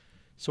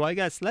 So I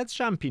guess let's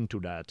jump into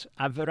that.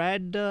 I've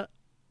read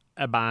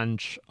a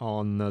bunch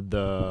on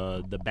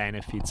the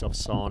benefits of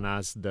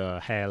saunas, the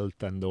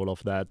health and all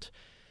of that.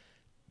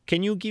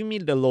 Can you give me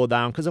the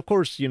lowdown? Because of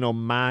course,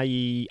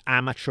 my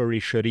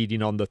amateurish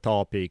reading on the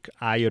topic,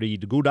 I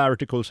read good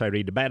articles, I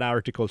read bad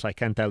articles, I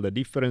can't tell the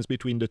difference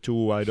between the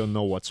two, I don't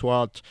know what's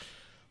what.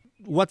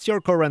 What's your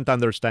current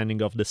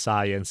understanding of the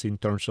science in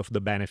terms of the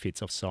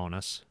benefits of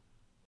saunas?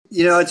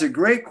 It's a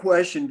great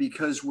question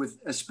because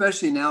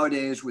especially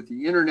nowadays with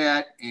the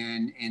internet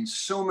and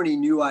so many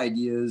new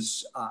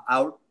ideas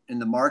out in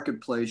the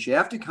marketplace, you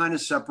have to kind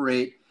of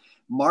separate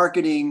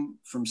marketing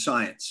from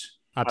science.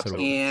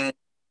 Absolutely.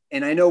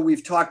 And I know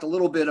we've talked a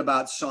little bit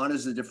about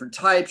saunas, the different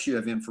types. You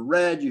have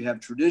infrared, you have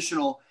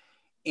traditional,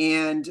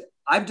 and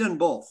I've done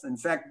both. In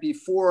fact,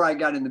 before I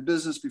got in the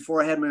business,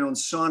 before I had my own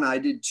sauna, I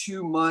did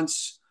 2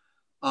 months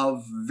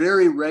of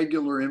very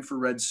regular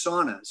infrared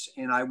saunas.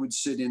 And I would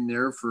sit in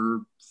there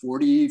for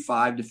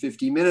 45 to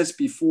 50 minutes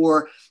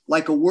before,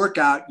 like a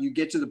workout, you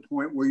get to the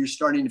point where you're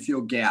starting to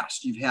feel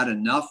gassed. You've had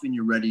enough and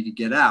you're ready to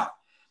get out.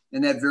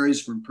 And that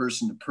varies from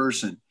person to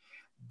person.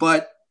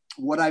 But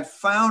what I've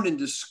found and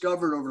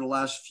discovered over the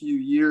last few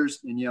years,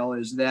 Danielle,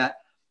 is that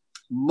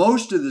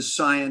most of the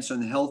science on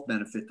the health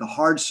benefit, the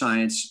hard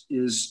science,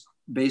 is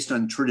based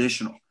on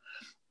traditional.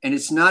 And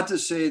it's not to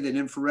say that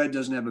infrared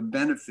doesn't have a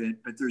benefit,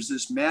 but there's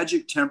this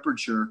magic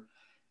temperature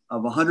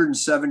of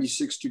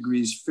 176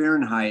 degrees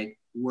Fahrenheit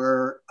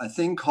where a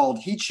thing called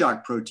heat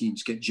shock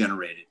proteins get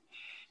generated.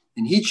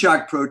 And heat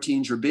shock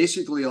proteins are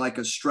basically like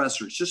a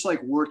stressor. It's just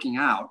like working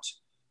out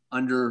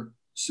under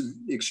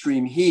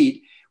extreme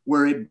heat,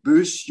 where it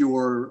boosts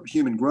your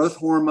human growth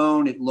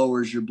hormone, it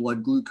lowers your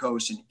blood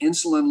glucose and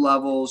insulin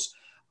levels.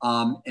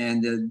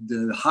 And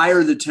the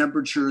higher the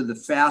temperature, the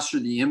faster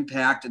the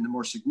impact and the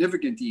more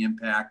significant the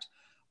impact.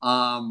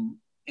 And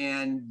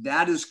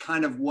that is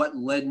kind of what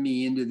led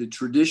me into the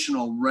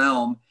traditional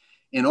realm.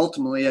 And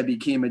ultimately, I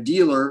became a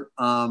dealer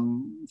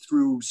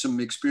through some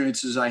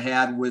experiences I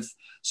had with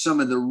some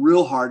of the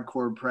real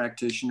hardcore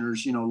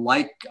practitioners,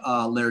 like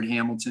Laird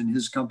Hamilton,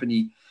 his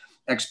company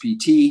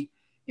XPT,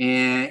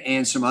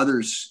 and some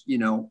others,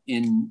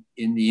 in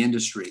the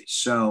industry.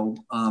 So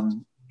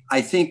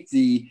I think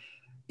the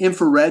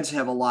infrareds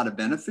have a lot of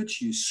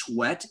benefits. You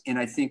sweat, and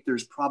I think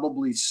there's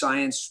probably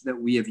science that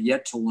we have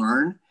yet to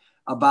learn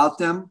about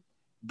them.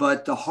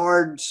 But the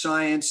hard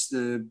science,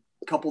 the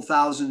couple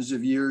thousands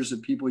of years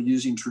of people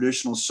using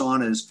traditional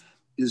saunas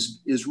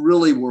is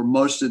really where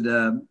most of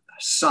the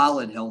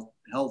solid health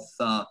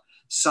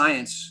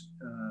science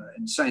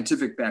and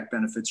scientific back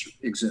benefits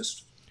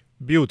exist.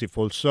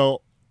 Beautiful.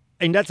 So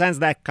in that sense,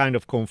 that kind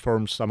of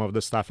confirms some of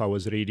the stuff I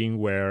was reading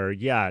where,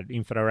 yeah,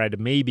 infrared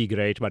may be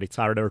great, but it's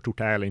harder to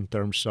tell in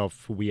terms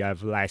of we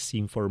have less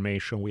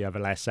information, we have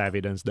less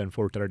evidence than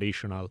for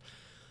traditional.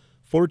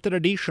 For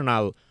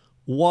traditional,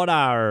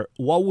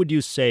 what would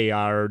you say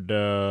are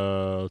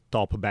the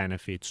top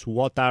benefits?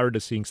 What are the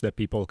things that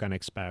people can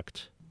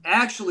expect?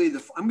 Actually,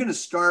 I'm going to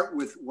start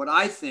with what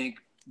I think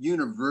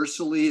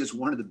universally is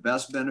one of the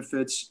best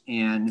benefits.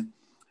 And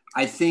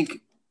I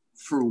think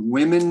for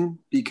women,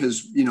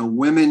 because,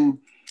 women,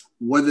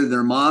 whether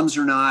they're moms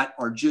or not,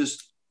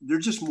 they're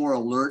just more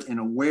alert and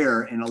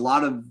aware. And a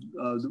lot of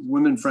the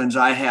women friends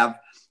I have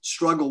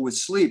struggle with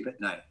sleep at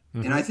night.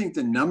 Mm-hmm. And I think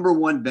the number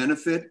one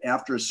benefit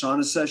after a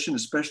sauna session,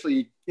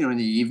 especially, in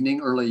the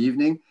evening, early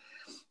evening,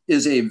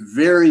 is a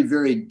very,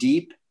 very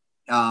deep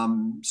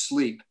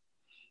sleep.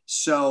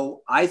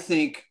 So I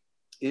think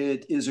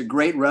it is a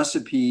great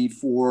recipe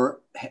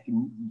for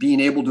being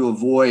able to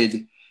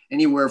avoid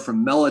anywhere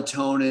from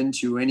melatonin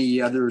to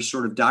any other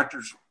sort of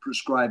doctor's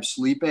prescribed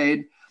sleep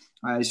aid.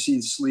 I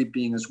see sleep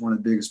being as one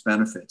of the biggest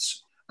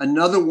benefits.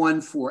 Another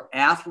one for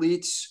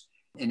athletes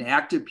and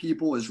active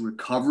people is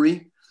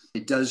recovery.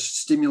 It does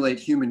stimulate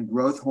human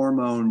growth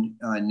hormone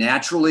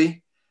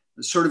naturally,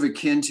 sort of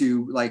akin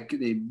to, like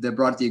they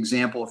brought the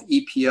example of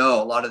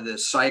EPO. A lot of the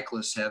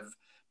cyclists have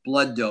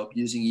blood dope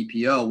using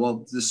EPO.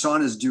 Well, the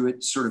saunas do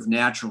it sort of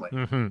naturally.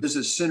 Mm-hmm. There's a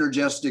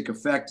synergistic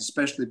effect,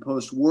 especially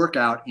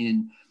post-workout,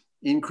 in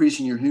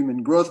increasing your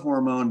human growth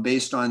hormone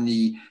based on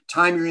the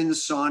time you're in the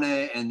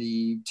sauna and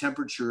the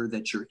temperature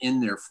that you're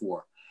in there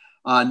for.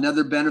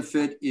 Another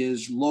benefit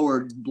is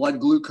lowered blood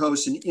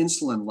glucose and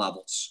insulin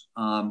levels.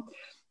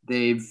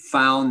 They've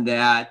found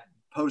that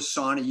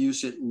post-sauna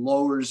use, it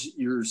lowers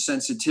your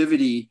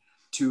sensitivity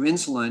to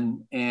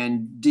insulin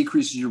and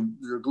decreases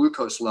your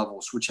glucose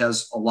levels, which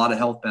has a lot of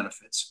health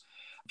benefits.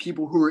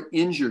 People who are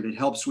injured, it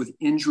helps with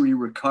injury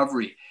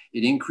recovery.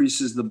 It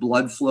increases the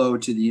blood flow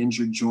to the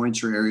injured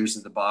joints or areas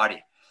of the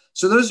body.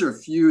 So those are a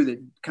few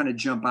that kind of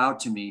jump out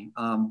to me.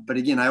 But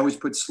again, I always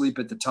put sleep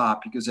at the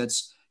top because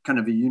that's kind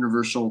of a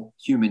universal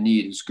human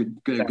need. Is good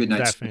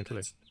night's sleep.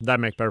 Definitely. That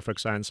makes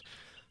perfect sense.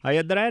 I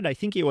had read, I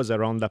think it was a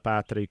Rhonda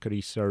Patrick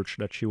research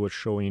that she was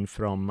showing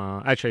from,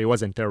 actually it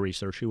wasn't her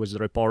research, she was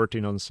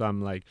reporting on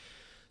some like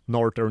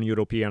Northern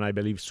European, I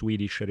believe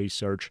Swedish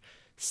research,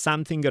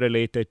 something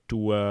related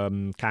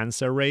to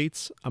cancer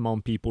rates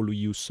among people who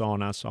use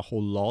saunas a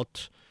whole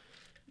lot.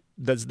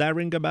 Does that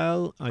ring a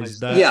bell?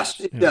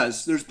 Yes, it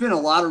does. There's been a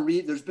lot of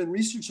there's been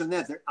research on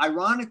that.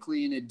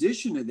 Ironically, in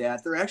addition to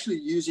that, they're actually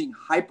using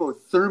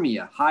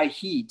hypothermia, high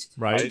heat,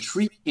 to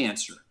treat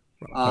cancer.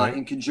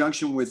 In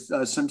conjunction with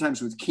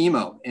sometimes with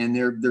chemo, and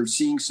they're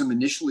seeing some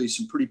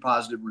pretty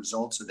positive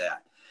results of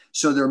that.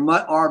 So there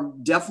are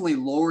definitely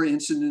lower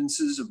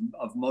incidences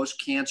of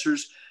most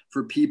cancers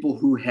for people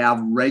who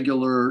have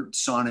regular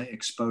sauna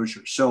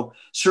exposure. So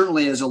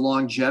certainly as a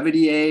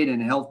longevity aid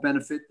and health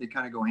benefit, they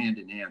kind of go hand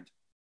in hand.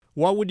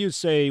 What would you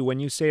say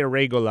when you say a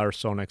regular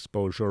sauna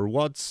exposure?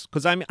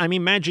 Because I'm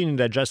imagining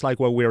that just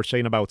like what we were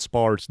saying about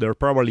sports, there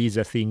probably is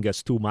a thing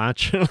as too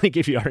much. Like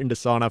if you are in the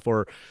sauna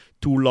for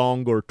too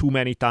long or too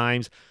many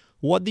times,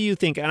 what do you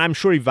think? And I'm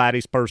sure it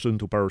varies person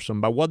to person,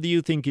 but what do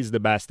you think is the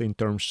best in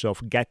terms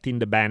of getting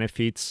the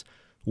benefits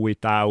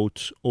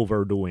without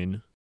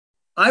overdoing?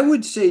 I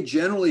would say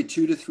generally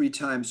 2 to 3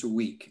 times a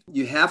week.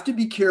 You have to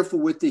be careful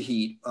with the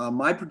heat.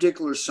 My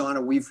particular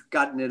sauna, we've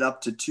gotten it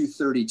up to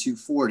 230,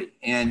 240.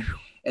 And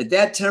at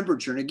that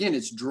temperature, and again,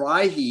 it's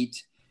dry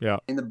heat. Yeah.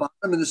 And the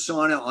bottom of the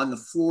sauna on the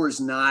floor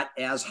is not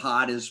as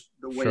hot as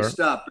the waist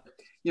up.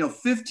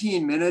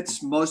 15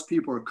 minutes, most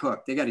people are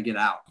cooked. They got to get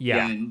out.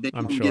 Yeah. And they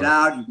can get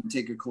out. You can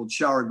take a cold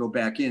shower, go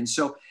back in.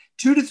 So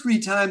 2 to 3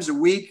 times a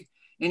week,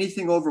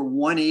 anything over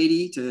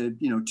 180 to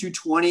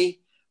 220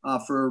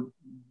 for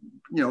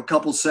a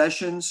couple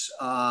sessions.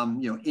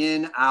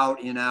 In, out,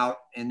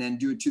 and then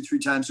do it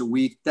 2-3 times a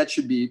week. That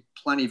should be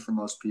plenty for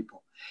most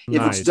people. Nice.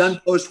 If it's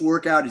done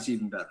post-workout, it's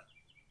even better.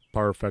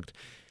 Perfect.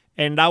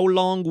 And how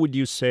long would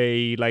you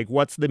say, like,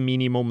 what's the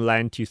minimum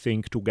length you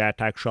think to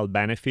get actual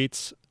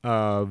benefits?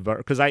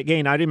 Because I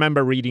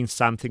remember reading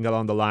something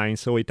along the line,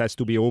 so it has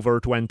to be over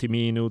 20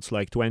 minutes,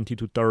 like 20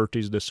 to 30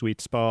 is the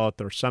sweet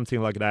spot or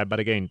something like that. But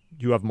again,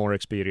 you have more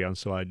experience,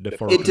 so I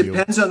defer to you. It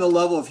depends on the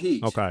level of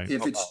heat. Okay.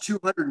 If it's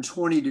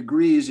 220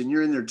 degrees and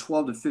you're in there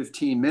 12 to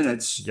 15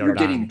 minutes, you're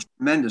getting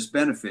tremendous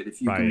benefit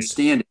if you can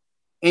stand it.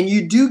 And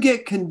you do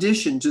get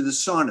conditioned to the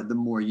sauna. The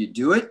more you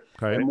do it,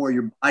 Okay. the more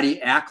your body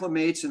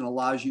acclimates and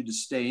allows you to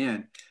stay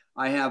in.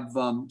 I have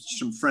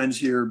some friends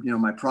here,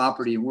 my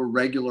property, and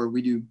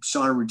we do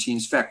sauna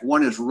routines. In fact,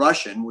 one is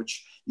Russian,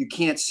 which you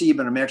can't see,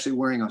 but I'm actually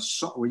wearing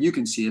well, you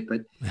can see it,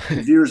 but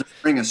the viewers are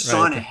wearing a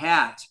sauna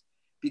hat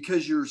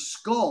because your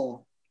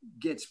skull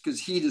because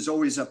heat is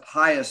always up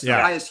highest. The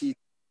highest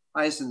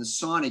in the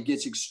sauna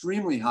gets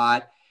extremely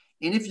hot.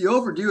 And if you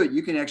overdo it,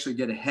 you can actually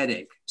get a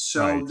headache.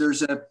 So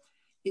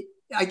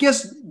I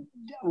guess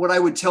what I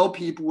would tell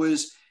people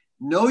is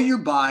know your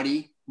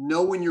body,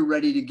 know when you're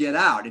ready to get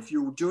out. If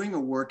you're doing a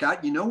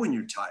workout, you know when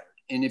you're tired.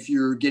 And if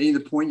you're getting to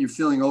the point you're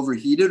feeling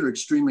overheated or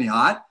extremely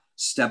hot,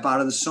 step out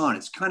of the sauna.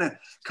 It's kind of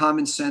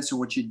common sense. And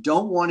what you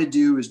don't want to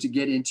do is to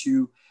get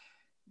into,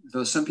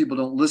 though some people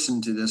don't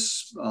listen to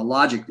this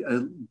logic,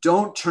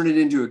 don't turn it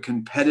into a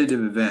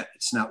competitive event.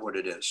 It's not what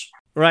it is.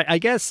 Right. I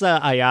guess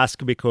I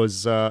ask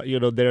because,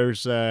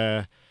 there's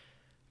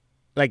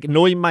like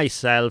knowing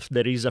myself,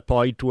 there is a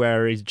point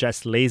where it's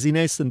just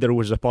laziness and there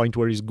was a point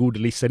where it's good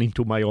listening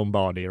to my own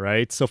body,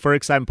 right? So, for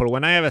example,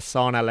 when I have a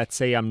sauna, let's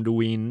say I'm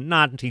doing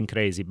nothing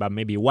crazy, but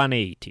maybe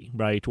 180,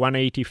 right?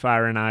 180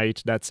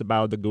 Fahrenheit, that's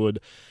about the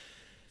good.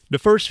 The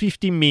first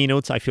 15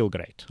 minutes, I feel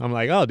great. I'm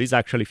like, oh, this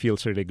actually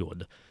feels really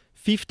good.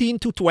 15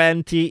 to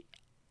 20,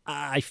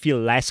 I feel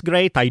less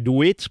great. I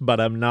do it, but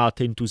I'm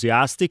not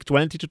enthusiastic.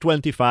 20 to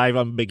 25,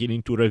 I'm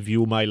beginning to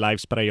review my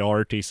life's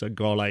priorities and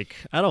go like,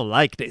 I don't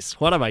like this.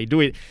 What am I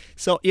doing?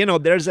 So,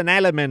 there's an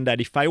element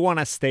that if I want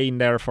to stay in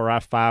there for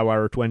half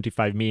hour or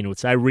 25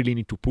 minutes, I really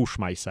need to push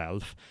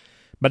myself.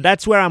 But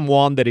that's where I'm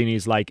wondering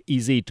is like,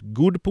 is it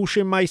good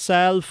pushing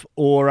myself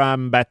or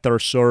I'm better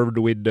served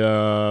with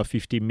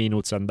 15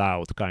 minutes and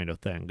out kind of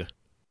thing?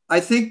 I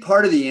think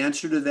part of the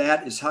answer to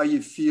that is how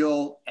you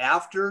feel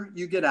after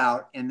you get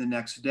out and the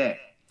next day.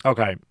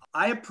 Okay.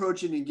 I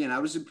approach it, again, I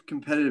was a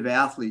competitive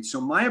athlete. So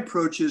my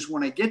approach is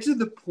when I get to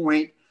the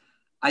point,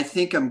 I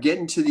think I'm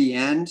getting to the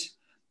end,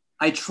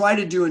 I try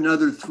to do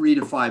another 3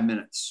 to 5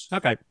 minutes.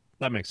 Okay.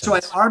 That makes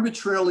sense. So I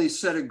arbitrarily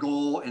set a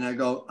goal and I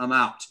go, I'm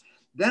out.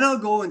 Then I'll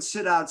go and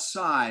sit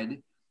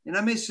outside, and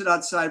I may sit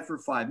outside for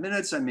 5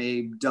 minutes. I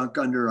may dunk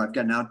under, I've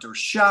got an outdoor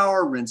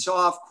shower, rinse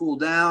off, cool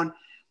down,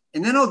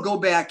 and then I'll go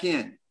back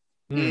in.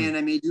 And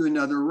I may do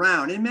another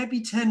round. It might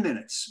be 10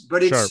 minutes,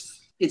 but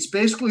it's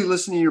basically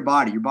listening to your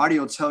body. Your body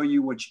will tell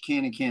you what you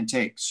can and can't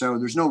take. So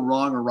there's no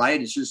wrong or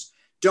right. It's just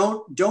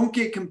don't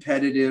get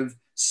competitive.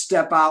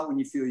 Step out when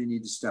you feel you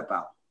need to step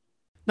out.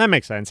 That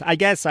makes sense. I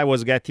guess I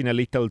was getting a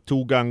little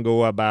too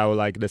gung-ho about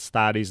like the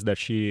studies that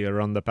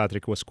Rhonda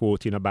Patrick was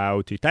quoting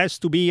about. It has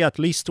to be at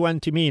least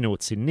 20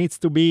 minutes. It needs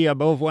to be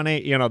above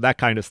 180, that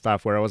kind of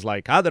stuff where I was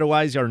like,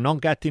 otherwise you're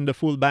not getting the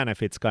full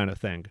benefits kind of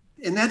thing.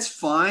 And that's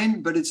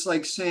fine, but it's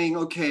like saying,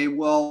 okay,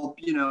 well,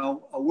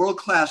 a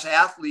world-class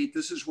athlete,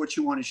 this is what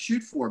you want to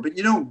shoot for, but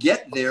you don't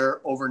get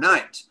there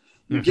overnight.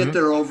 You get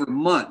there over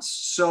months.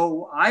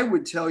 So I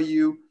would tell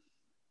you,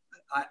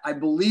 I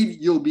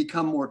believe you'll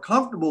become more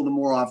comfortable the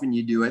more often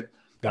you do it,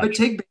 but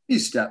take baby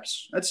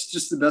steps. That's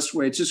just the best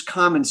way. It's just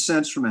common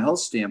sense from a health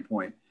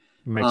standpoint.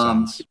 Makes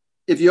sense.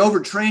 If you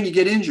overtrain, you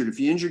get injured.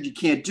 If you're injured, you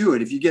can't do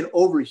it. If you get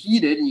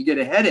overheated and you get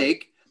a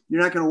headache,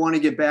 you're not going to want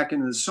to get back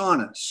into the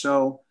sauna.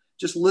 So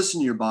just listen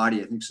to your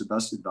body, I think is the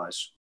best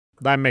advice.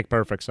 That makes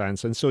perfect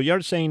sense. And so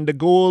you're saying the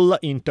goal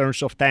in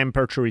terms of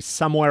temperature is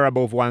somewhere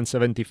above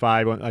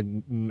 175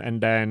 and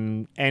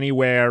then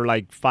anywhere,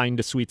 like find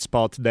the sweet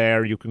spot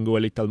there. You can go a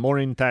little more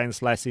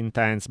intense, less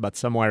intense, but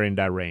somewhere in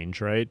that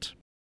range, right?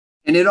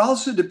 And it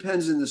also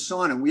depends in the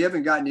sauna. We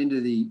haven't gotten into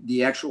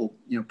the actual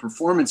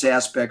performance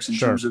aspects in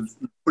terms of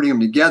putting them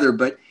together,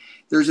 but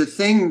there's a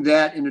thing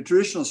that in a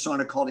traditional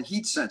sauna called a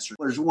heat sensor.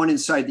 There's one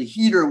inside the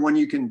heater and one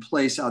you can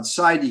place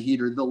outside the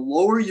heater. The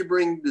lower you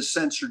bring the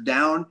sensor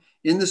down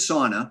in the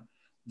sauna,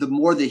 the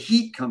more the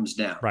heat comes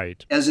down.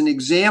 Right. As an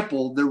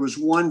example, there was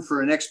one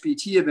for an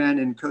XPT event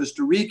in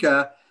Costa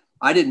Rica.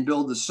 I didn't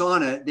build the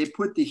sauna. They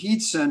put the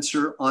heat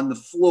sensor on the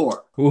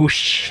floor.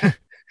 Whoosh.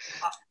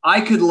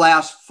 I could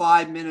last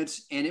 5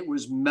 minutes and it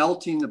was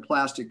melting the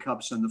plastic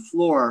cups on the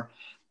floor.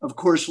 Of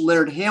course,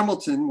 Laird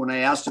Hamilton, when I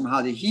asked him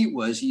how the heat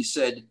was, he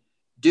said,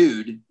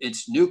 dude,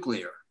 it's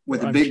nuclear,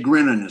 with a big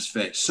grin on his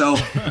face. So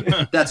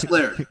that's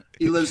Laird.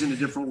 He lives in a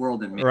different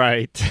world than me.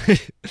 Right.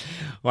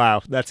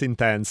 Wow, that's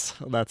intense.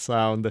 That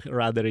sounds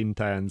rather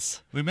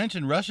intense. We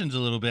mentioned Russians a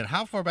little bit.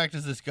 How far back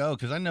does this go?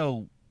 Because I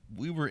know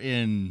we were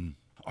in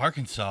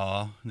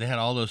Arkansas. They had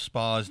all those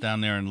spas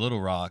down there in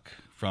Little Rock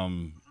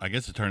from, I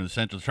guess, the turn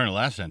of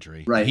last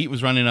century. Right. The heat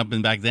was running up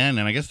in back then,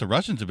 and I guess the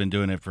Russians have been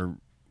doing it for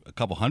a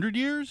couple hundred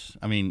years.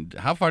 I mean,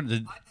 how far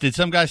did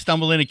some guy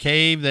stumble in a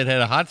cave that had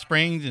a hot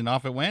springs and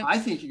off it went? I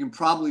think you can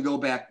probably go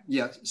back,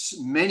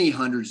 many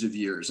hundreds of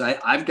years.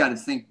 I've got to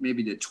think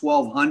maybe the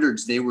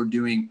 1200s they were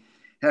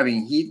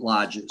having heat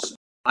lodges.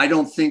 I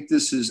don't think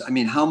this is,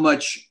 how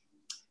much,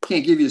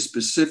 can't give you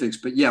specifics,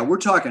 but we're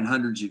talking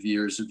hundreds of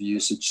years of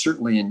usage,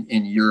 certainly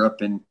in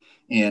Europe and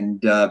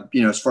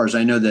as far as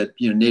I know that,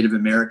 Native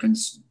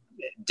Americans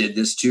did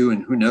this too,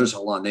 and who knows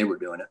how long they were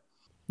doing it.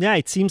 Yeah,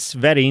 it seems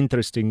very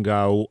interesting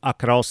how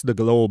across the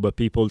globe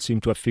people seem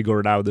to have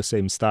figured out the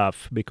same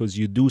stuff, because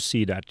you do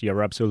see that.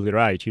 You're absolutely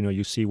right.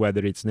 You see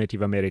whether it's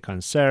Native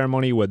American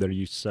ceremony, whether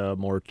it's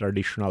more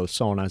traditional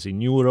saunas in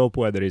Europe,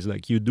 whether it's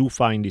like you do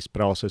find this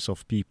process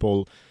of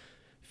people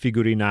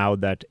figuring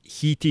out that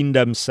heating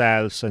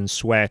themselves and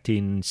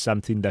sweating is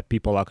something that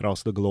people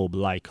across the globe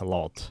like a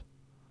lot.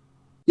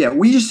 Yeah,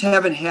 we just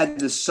haven't had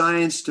the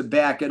science to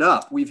back it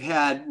up. We've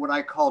had what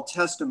I call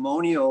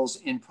testimonials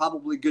and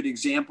probably good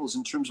examples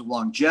in terms of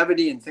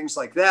longevity and things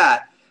like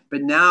that.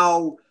 But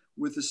now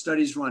with the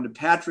studies Rhonda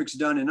Patrick's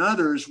done and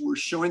others, we're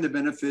showing the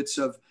benefits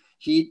of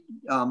heat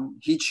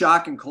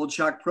shock and cold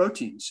shock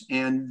proteins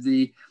and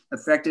the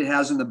effect it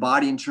has on the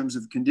body in terms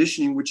of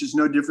conditioning, which is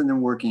no different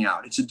than working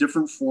out. It's a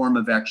different form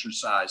of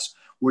exercise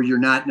where you're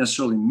not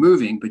necessarily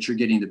moving, but you're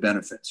getting the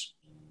benefits.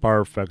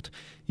 Perfect.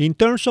 In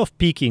terms of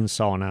picking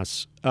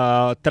saunas,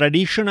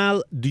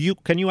 traditional,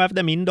 can you have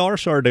them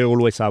indoors or are they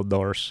always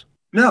outdoors?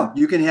 No,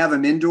 you can have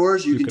them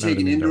indoors. You can take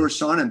an indoor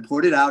sauna and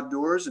put it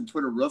outdoors and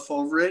put a roof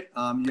over it.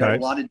 You have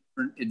a lot of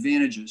different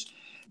advantages.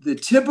 The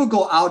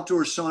typical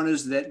outdoor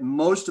saunas that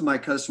most of my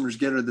customers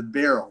get are the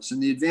barrels.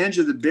 And the advantage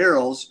of the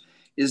barrels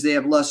is they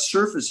have less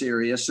surface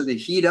area, so they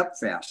heat up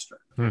faster.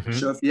 Mm-hmm.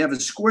 So if you have a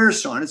square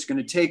sauna, it's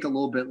going to take a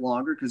little bit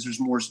longer because there's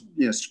more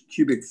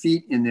cubic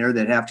feet in there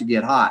that have to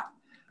get hot.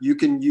 You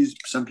can use,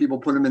 some people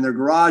put them in their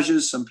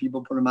garages, some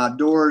people put them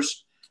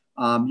outdoors.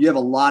 You have a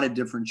lot of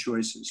different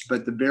choices,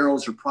 but the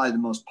barrels are probably the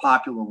most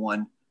popular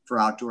one for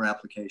outdoor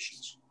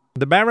applications.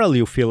 The barrel,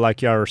 you feel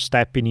like you're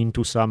stepping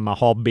into some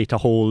hobbit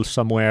hole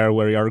somewhere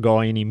where you're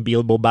going in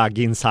Bilbo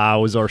Baggins'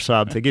 house or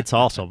something. It's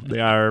awesome.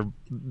 And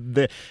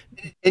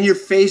you're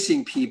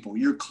facing people.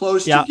 You're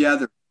close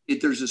together.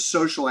 There's a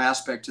social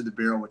aspect to the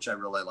barrel, which I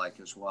really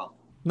like as well.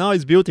 No,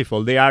 it's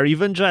beautiful. They are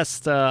even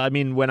just,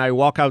 when I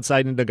walk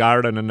outside in the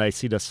garden and I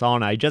see the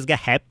sauna, I just get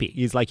happy.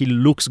 It's like it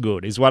looks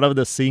good. It's one of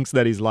the things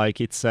that is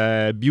like, it's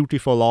a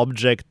beautiful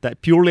object,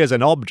 that purely as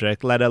an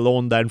object, let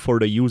alone then for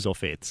the use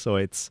of it. So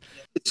it's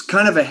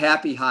kind of a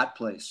happy, hot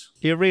place.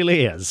 It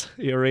really is.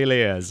 It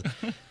really is.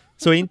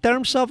 So in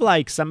terms of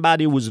like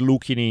somebody who's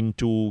looking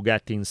into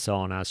getting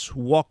saunas,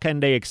 what can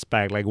they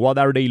expect? Like what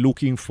are they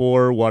looking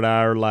for? What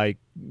are like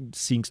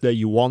things that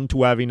you want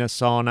to have in a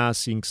sauna,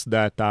 things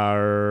that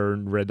are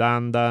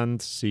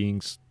redundant,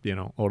 things,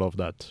 all of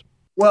that?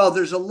 Well,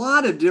 there's a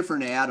lot of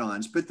different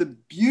add-ons, but the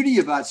beauty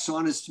about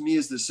saunas to me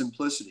is the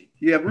simplicity.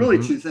 You have really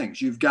two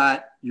things. You've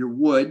got your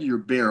wood, your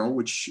barrel,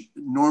 which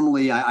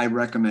normally I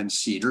recommend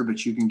cedar,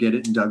 but you can get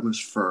it in Douglas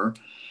fir.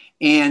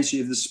 And so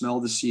you have the smell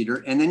of the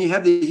cedar, and then you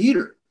have the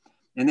heater.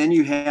 And then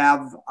you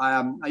have,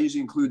 I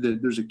usually include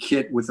there's a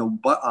kit with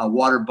a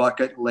water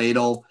bucket,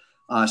 ladle,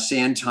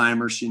 sand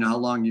timer, so you know how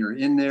long you're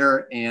in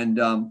there, and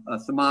a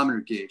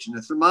thermometer gauge. And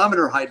the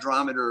thermometer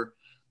hydrometer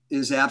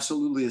is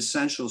absolutely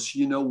essential, so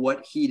you know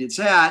what heat it's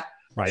at,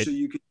 right? So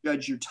you can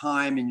judge your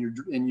time and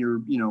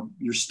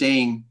your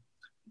staying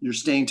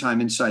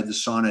time inside the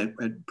sauna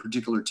at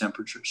particular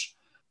temperatures.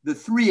 The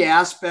three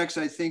aspects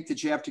I think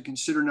that you have to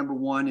consider. Number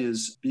one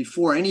is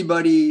before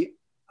anybody,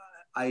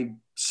 I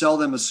sell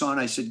them a sauna,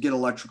 I said, get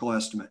electrical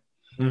estimate.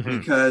 Mm-hmm.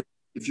 Because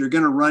if you're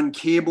going to run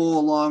cable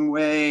a long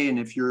way, and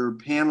if your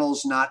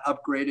panel's not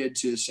upgraded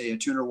to say a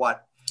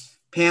 200-watt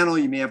panel,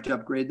 you may have to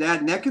upgrade that.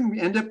 And that can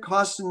end up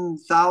costing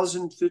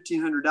 $1,000,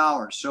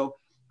 $1,500. So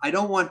I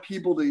don't want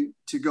people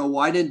to go,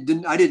 well, I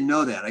didn't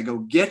know that. I go,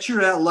 get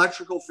your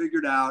electrical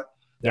figured out.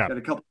 Yeah. Got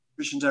a couple of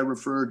questions I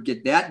referred,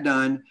 get that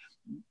done.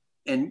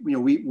 And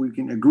we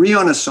can agree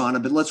on a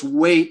sauna, but let's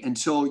wait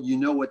until you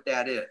know what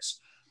that is.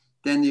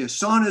 Then the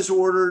sauna is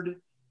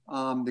ordered.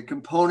 The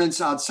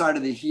components outside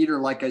of the heater,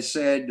 like I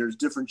said, there's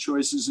different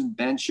choices in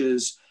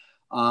benches,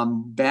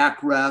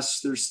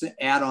 backrests, there's the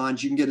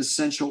add-ons. You can get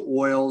essential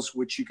oils,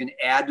 which you can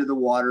add to the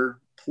water,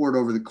 pour it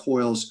over the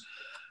coils,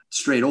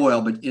 straight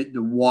oil, but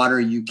the water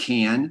you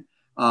can.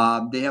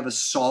 They have a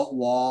salt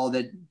wall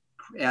that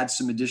adds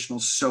some additional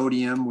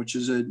sodium, which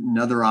is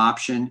another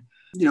option.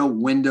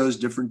 Windows,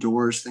 different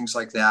doors, things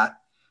like that.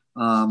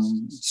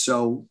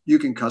 So you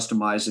can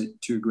customize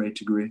it to a great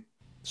degree.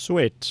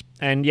 Sweet.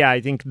 And yeah, I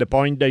think the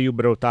point that you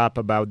brought up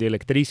about the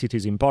electricity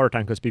is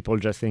important because people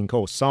just think,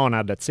 oh,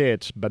 sauna, that's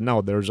it. But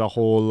no, there's a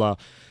whole,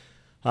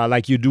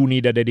 you do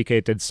need a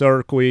dedicated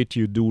circuit.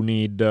 You do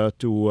need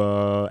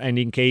and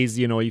in case,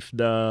 if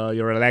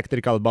your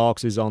electrical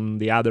box is on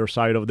the other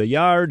side of the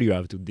yard, you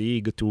have to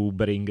dig to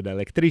bring the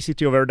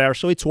electricity over there.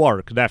 So it's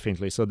work,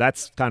 definitely. So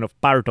that's kind of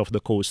part of the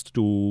cost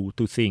to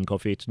think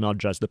of it, not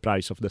just the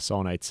price of the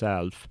sauna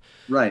itself.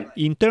 Right.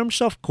 In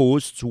terms of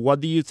costs,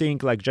 what do you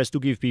think, just to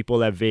give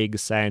people a vague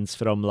sense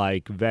from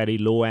very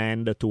low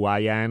end to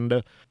high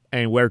end?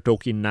 And we're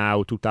talking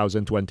now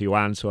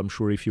 2021, so I'm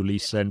sure if you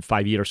listen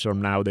 5 years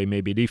from now, they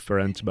may be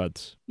different,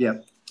 but... Yeah.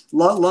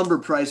 Lumber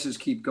prices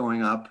keep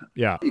going up.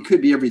 Yeah. It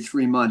could be every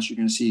 3 months you're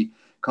going to see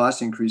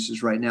cost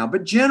increases right now.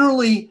 But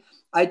generally,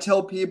 I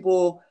tell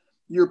people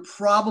you're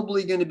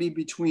probably going to be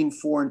between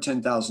 $4,000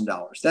 and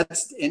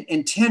 $10,000.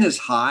 And 10 is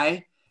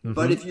high,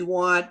 But if you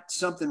want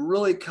something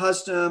really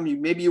custom,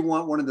 maybe you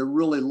want one of the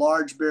really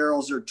large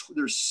barrels.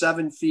 They're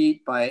 7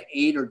 feet by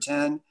 8 or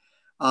 10.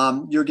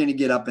 You're going to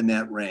get up in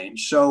that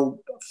range.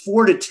 So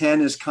 4 to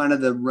 10 is kind of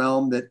the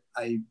realm that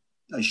I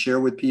share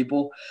with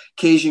people.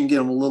 Occasionally you get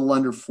them a little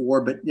under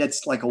 4, but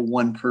that's like a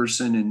one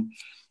person. And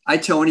I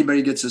tell anybody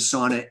who gets a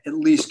sauna, at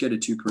least get a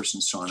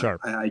 2-person sauna. Sure.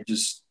 I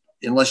just,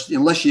 unless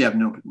you have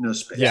no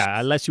space. Yeah,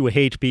 unless you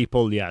hate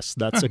people, yes,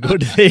 that's a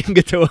good thing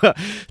to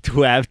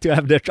have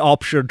that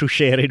option to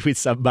share it with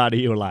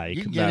somebody you like.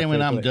 You get in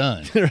when I'm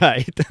done.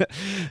 Right.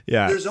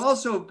 Yeah. There's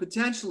also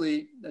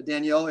potentially,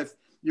 Danielle, if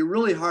you're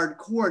really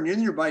hardcore and you're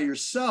in there by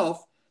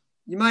yourself,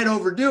 you might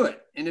overdo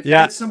it. And if you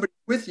get somebody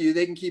with you,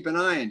 they can keep an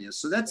eye on you.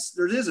 So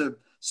there is a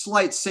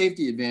slight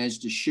safety advantage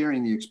to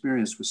sharing the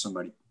experience with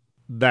somebody.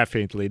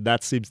 Definitely.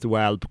 That seems to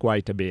help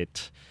quite a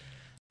bit.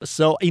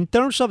 So in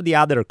terms of the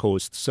other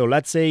costs, so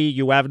let's say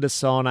you have the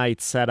sauna,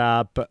 it's set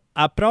up,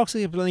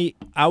 approximately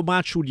how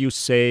much would you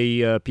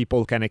say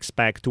people can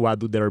expect to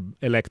add to their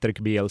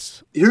electric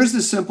bills? Here's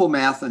the simple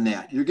math on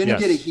that. You're going to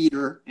get a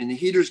heater, and the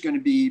heater is going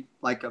to be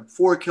like a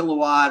 4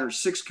 kilowatt or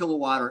 6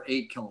 kilowatt or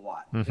 8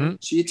 kilowatt.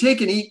 So you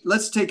take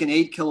let's take an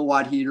 8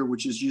 kilowatt heater,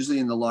 which is usually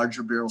in the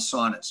larger barrel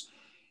saunas.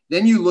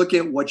 Then you look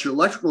at what your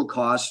electrical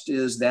cost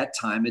is that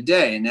time of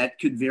day. And that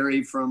could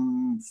vary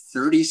from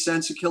 30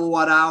 cents a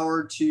kilowatt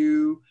hour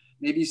to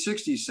maybe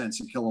 60 cents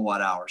a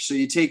kilowatt hour. So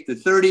you take the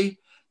 30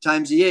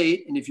 times the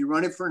 8, and if you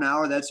run it for an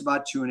hour, that's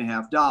about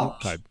 $2.50.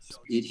 Okay.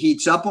 It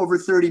heats up over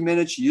 30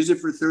 minutes. You use it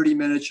for 30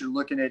 minutes. You're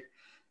looking at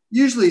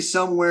usually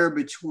somewhere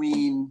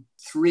between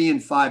 $3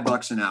 and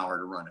 $5 an hour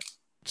to run it.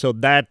 So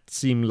that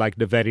seemed like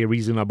the very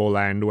reasonable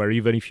end, where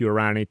even if you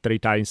run it 3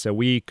 times a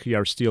week,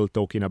 you're still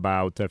talking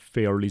about a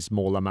fairly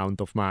small amount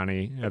of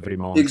money every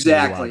month.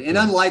 Exactly. And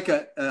unlike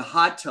a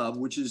hot tub,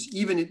 which is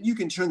you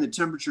can turn the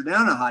temperature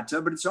down a hot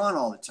tub, but it's on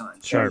all the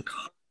time. So Sure. you're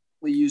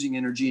constantly using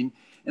energy.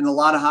 And a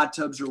lot of hot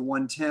tubs are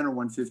 110 or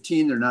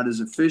 115. They're not as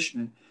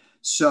efficient.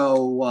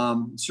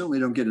 So certainly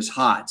don't get as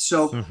hot.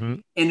 So,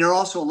 and they're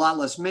also a lot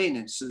less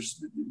maintenance.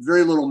 There's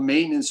very little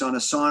maintenance on a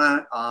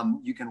sauna.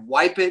 You can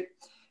wipe it.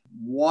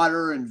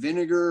 Water and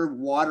vinegar,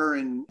 water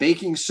and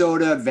baking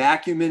soda,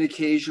 vacuum it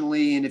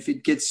occasionally. And if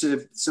it gets,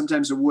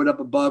 sometimes the wood up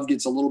above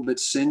gets a little bit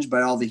singed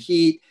by all the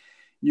heat,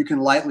 you can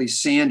lightly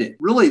sand it.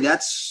 Really,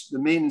 that's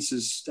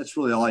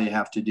really all you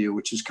have to do,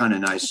 which is kind of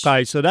nice.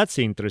 Okay, so that's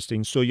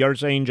interesting. So you're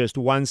saying just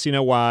once in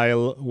a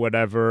while,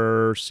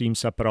 whatever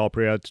seems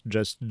appropriate,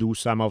 just do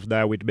some of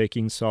that with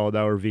baking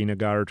soda or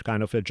vinegar,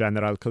 kind of a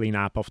general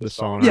cleanup of the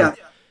sauna. Yeah.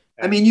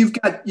 I mean, you've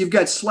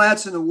got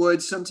slats in the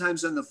wood,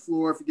 sometimes on the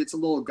floor. If it gets a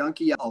little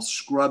gunky, I'll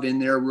scrub in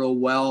there real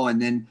well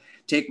and then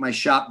take my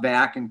shop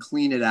back and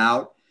clean it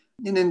out.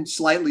 And then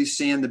slightly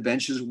sand the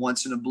benches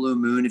once in a blue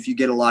moon if you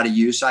get a lot of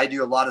use. I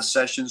do a lot of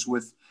sessions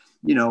with,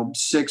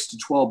 6 to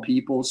 12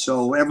 people.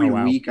 So every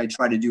week I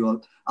try to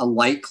do a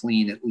light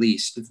clean at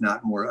least, if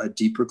not more, a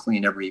deeper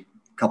clean every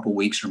couple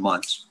weeks or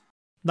months.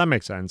 That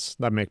makes sense.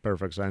 That makes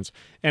perfect sense.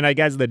 And I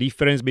guess the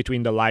difference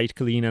between the light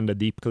clean and the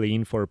deep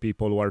clean for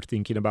people who are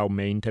thinking about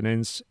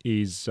maintenance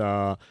is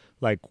do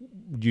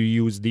you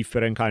use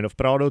different kind of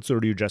products, or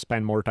do you just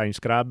spend more time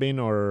scrubbing,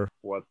 or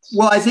what?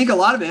 Well, I think a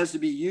lot of it has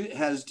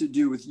to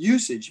do with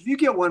usage. If you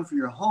get one for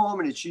your home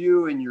and it's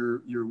you and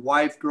your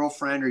wife,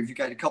 girlfriend, or if you've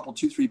got a couple,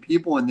 2, 3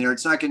 people in there,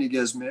 it's not going to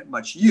get as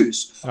much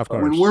use. Of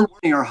course. When we're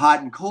running our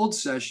hot and cold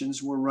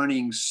sessions, we're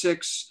running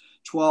 6,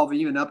 12,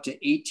 even up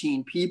to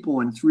 18 people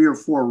in 3 or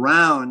 4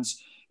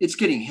 rounds. It's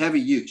getting heavy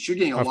use. You're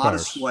getting a lot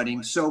of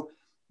sweating. So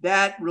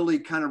that really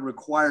kind of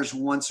requires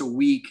once a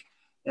week,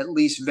 at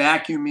least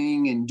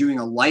vacuuming and doing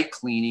a light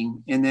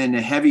cleaning, and then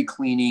a heavy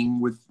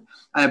cleaning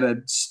I have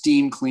a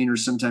steam cleaner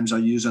sometimes I'll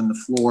use on the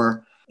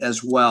floor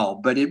as well.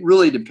 But it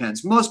really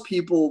depends. Most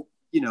people,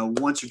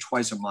 once or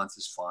twice a month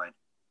is fine.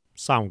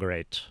 Sound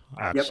great.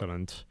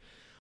 Excellent.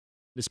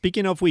 Yep.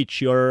 Speaking of which,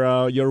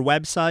 your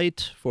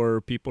website for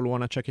people who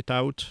want to check it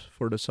out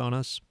for the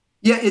saunas?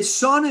 Yeah, it's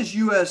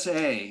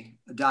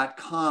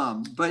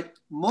saunasusa.com. But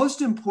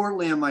most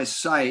importantly on my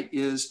site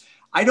is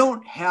I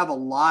don't have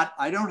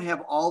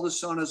all the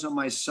saunas on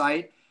my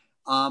site.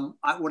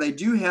 What I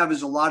do have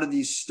is a lot of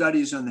these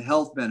studies on the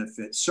health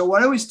benefits. So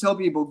I always tell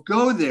people,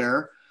 go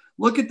there,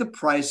 look at the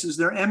prices.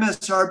 They're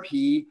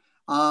MSRP,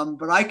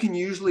 but I can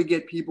usually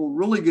get people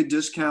really good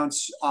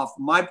discounts off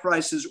my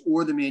prices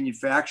or the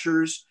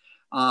manufacturers.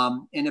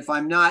 And if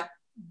I'm not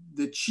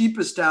the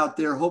cheapest out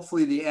there,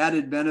 hopefully the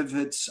added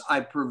benefits I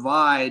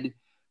provide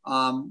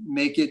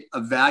make it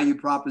a value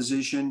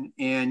proposition.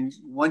 And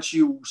once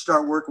you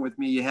start working with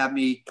me, you have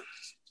me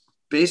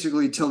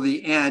basically till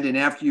the end. And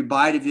after you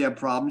buy it, if you have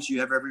problems, you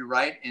have every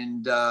right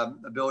and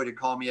ability to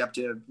call me up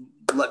to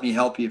let me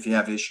help you if you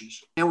have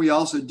issues. And we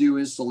also do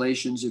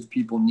installations if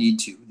people need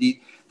to.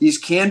 These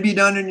can be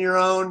done on your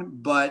own,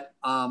 but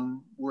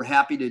we're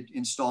happy to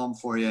install them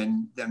for you.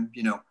 And then,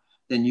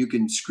 then you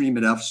can scream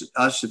at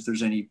us if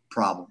there's any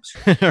problems.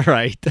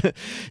 Right.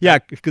 Yeah,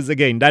 because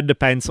again, that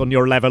depends on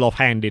your level of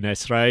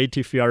handiness, right?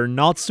 If you are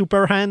not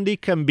super handy,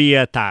 it can be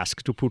a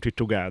task to put it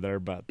together.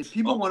 But if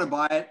people want to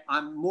buy it,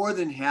 I'm more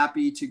than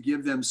happy to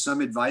give them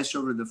some advice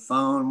over the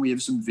phone. We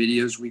have some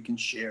videos we can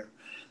share.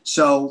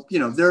 So,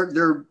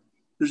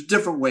 there's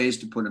different ways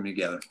to put them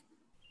together.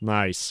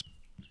 Nice.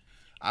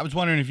 I was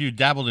wondering if you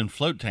dabbled in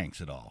float tanks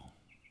at all.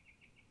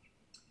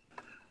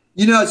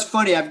 It's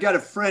funny. I've got a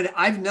friend.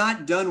 I've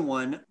not done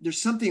one.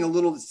 There's something a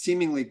little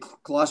seemingly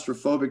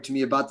claustrophobic to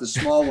me about the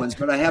small ones,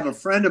 but I have a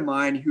friend of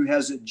mine who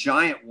has a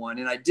giant one,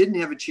 and I didn't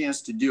have a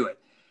chance to do it.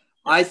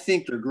 I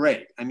think they're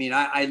great. I mean,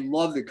 I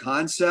love the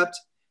concept.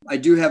 I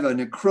do have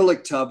an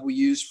acrylic tub we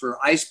use for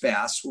ice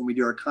baths when we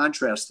do our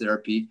contrast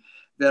therapy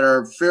that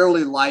are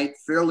fairly light,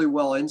 fairly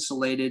well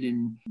insulated,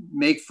 and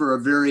make for a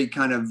very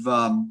kind of,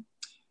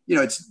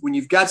 it's when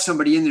you've got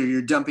somebody in there,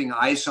 you're dumping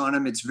ice on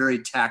them. It's very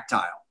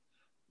tactile.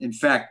 In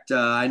fact,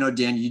 I know,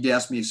 Dan, you'd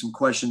asked me some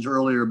questions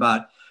earlier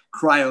about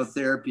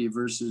cryotherapy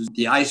versus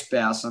the ice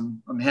baths.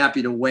 I'm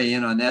happy to weigh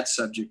in on that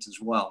subject as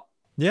well.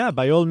 Yeah,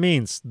 by all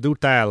means, do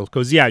tell.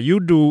 Because,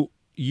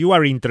 you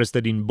are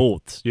interested in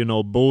both,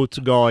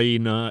 both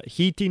going,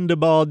 heating the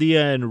body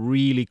and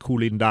really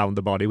cooling down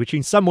the body, which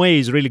in some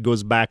ways really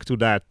goes back to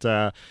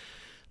that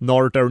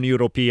Northern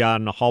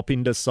European hop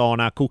in the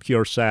sauna, cook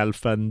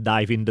yourself and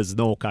dive in the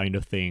snow kind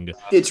of thing.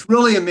 It's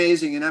really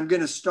amazing. And I'm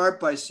going to start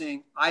by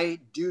saying I've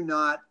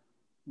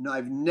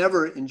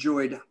never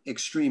enjoyed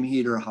extreme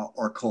heat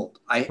or cold.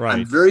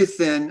 I'm very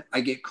thin.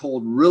 I get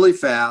cold really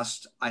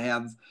fast. I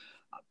have,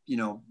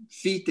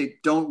 feet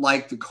that don't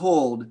like the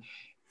cold.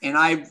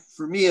 And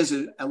for me as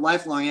a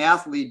lifelong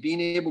athlete,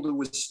 being able to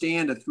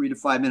withstand a 3 to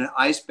 5 minute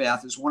ice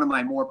bath is one of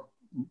my more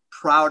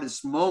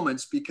proudest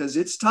moments because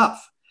it's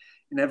tough.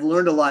 And I've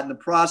learned a lot in the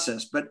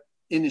process. But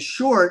in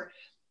short,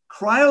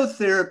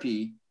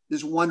 cryotherapy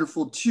is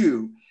wonderful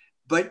too.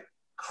 But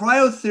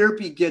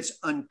cryotherapy gets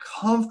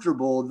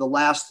uncomfortable the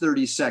last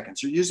 30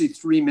 seconds. They're usually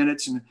 3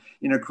 minutes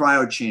in a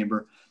cryo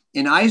chamber.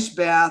 In ice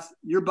bath,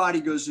 your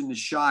body goes into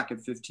shock at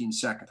 15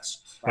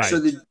 seconds. Right.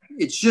 So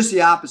it's just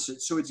the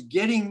opposite. So it's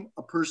getting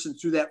a person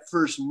through that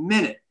first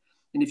minute.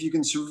 And if you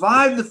can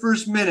survive the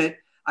first minute,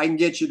 I can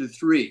get you to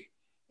 3.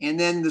 And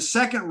then the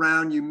second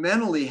round, you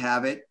mentally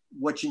have it,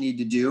 what you need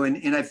to do.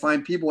 And I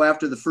find people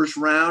after the first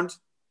round,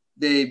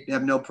 they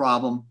have no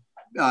problem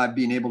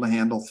being able to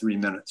handle 3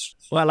 minutes.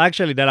 Well,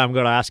 actually, then I'm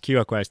going to ask you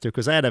a question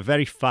because I had a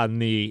very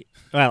funny,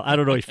 I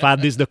don't know if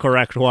fun is the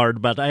correct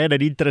word, but I had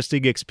an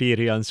interesting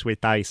experience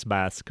with ice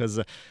baths because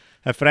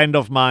a friend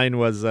of mine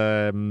is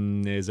a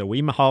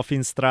Wim Hof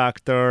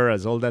instructor,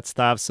 has all that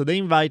stuff. So they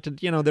invited,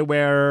 there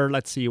were,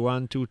 let's see,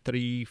 1, 2,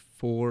 3,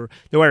 4,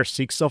 there were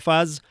 6 of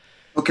us.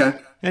 Okay.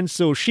 And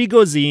so she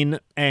goes in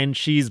and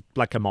she's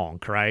like a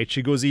monk, right?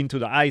 She goes into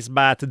the ice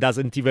bath,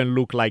 doesn't even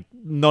look like,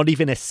 not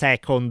even a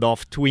second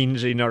of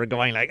twinging or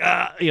going like,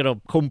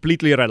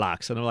 completely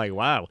relaxed. And I'm like,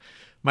 wow.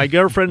 My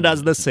girlfriend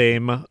does the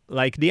same.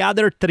 Like the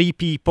other 3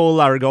 people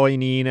are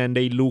going in and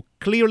they look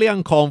clearly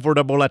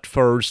uncomfortable at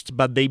first,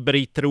 but they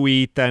breathe through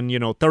it and,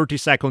 30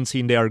 seconds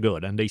in, they are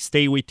good and they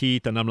stay with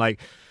it. And I'm like,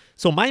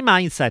 so my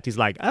mindset is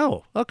like,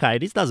 oh, okay,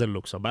 this doesn't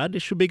look so bad.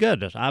 This should be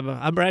good.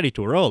 I'm ready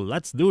to roll.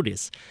 Let's do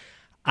this.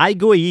 I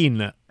go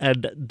in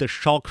and the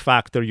shock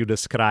factor you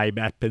describe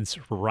happens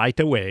right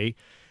away.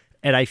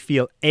 And I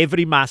feel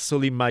every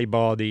muscle in my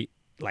body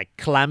like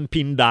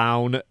clamping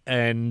down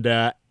and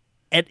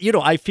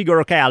I figure,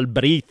 okay, I'll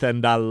breathe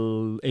and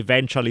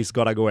eventually it's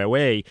got to go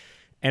away.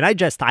 And I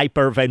just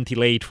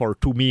hyperventilate for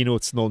 2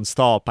 minutes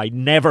nonstop. I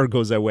never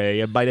goes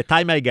away. And by the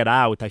time I get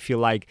out, I feel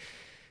like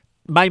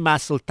my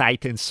muscle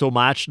tightened so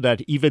much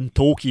that even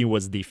talking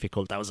was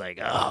difficult. I was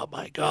like, oh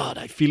my God,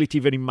 I feel it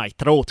even in my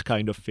throat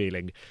kind of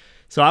feeling.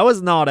 So I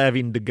was not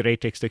having the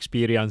greatest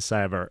experience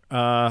ever.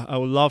 I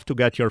would love to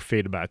get your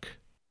feedback.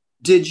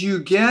 Did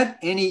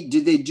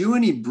they do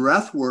any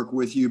breath work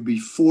with you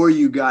before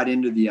you got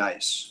into the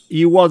ice?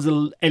 It was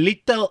a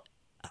little,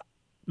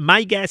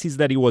 my guess is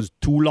that it was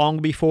too long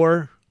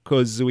before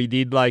because we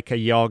did like a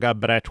yoga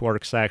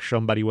breathwork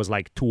section, but it was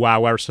like 2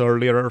 hours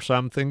earlier or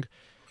something.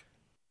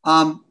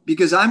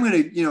 Because I'm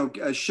going to,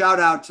 a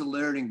shout out to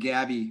Laird and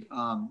Gabby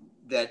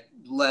that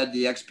led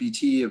the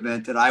XPT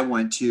event that I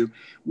went to.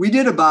 We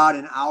did about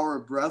an hour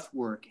of breath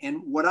work.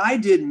 And what I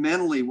did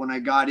mentally when I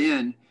got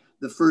in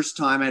the first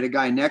time, I had a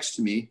guy next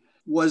to me,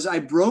 was I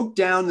broke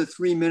down the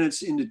 3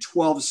 minutes into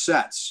 12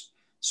 sets.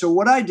 So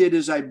what I did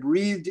is I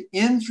breathed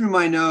in through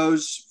my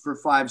nose for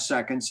 5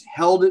 seconds,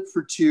 held it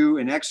for 2,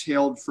 and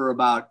exhaled for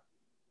about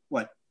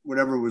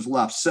whatever was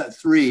left, set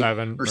 3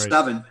 7, or right.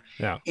 7.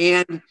 Yeah.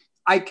 And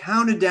I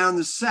counted down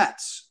the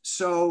sets.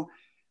 So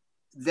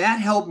that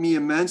helped me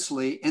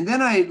immensely. And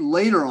then I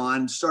later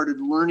on started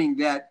learning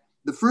that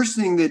the first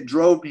thing that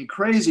drove me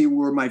crazy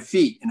were my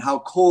feet and how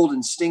cold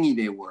and stingy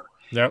they were.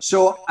 Yep.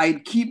 So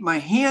I'd keep my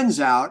hands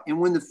out. And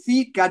when the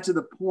feet got to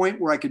the point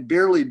where I could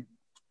barely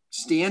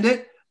stand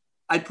it,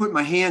 I'd put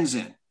my hands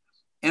in.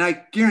 And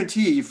I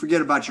guarantee you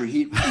forget about your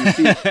heat. Your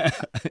feet.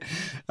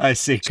 I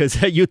see,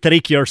 because you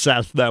trick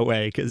yourself that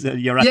way, because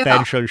your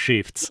attention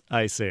shifts.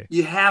 I see.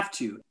 You have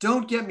to.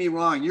 Don't get me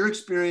wrong. Your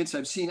experience,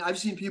 I've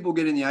seen people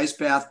get in the ice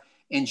bath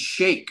and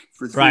shake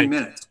for 3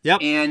 minutes.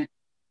 Yep. And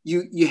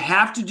you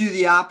have to do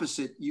the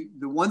opposite.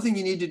 The one thing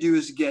you need to do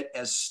is get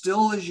as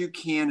still as you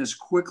can, as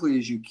quickly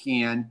as you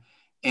can,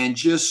 and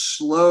just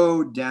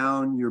slow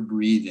down your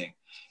breathing.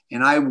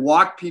 And I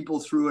walk people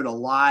through it a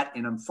lot,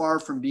 and I'm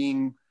far from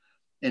being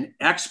an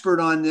expert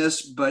on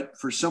this, but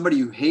for somebody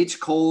who hates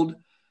cold,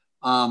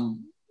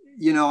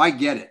 I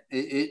get it.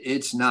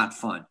 It's not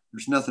fun.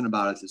 There's nothing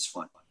about it that's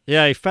fun.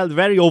 Yeah, it felt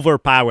very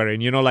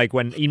overpowering, like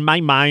when in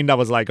my mind I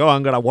was like, oh,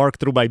 I'm going to work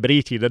through my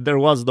breathing, and there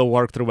was no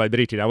work through my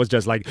breathing. I was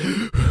just like...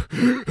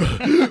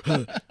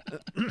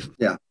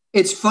 Yeah.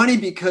 It's funny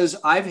because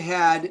I've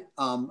had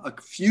a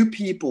few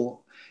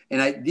people,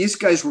 and these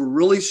guys were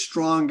really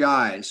strong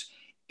guys,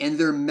 and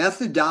their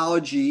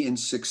methodology and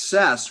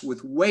success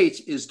with weights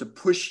is to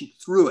push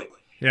through it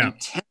and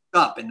tense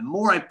up. And the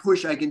more I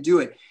push, I can do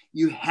it.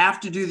 You have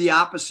to do the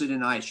opposite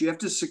in ice. You have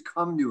to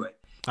succumb to it.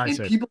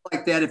 People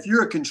like that, if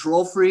you're a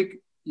control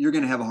freak, you're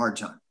going to have a hard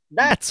time.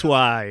 That's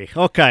why.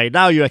 Okay,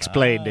 now you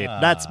explained it.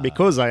 That's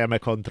because I am a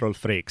control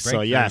freak.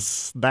 So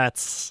yes,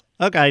 that's...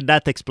 Okay,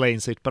 that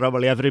explains it.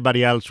 Probably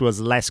everybody else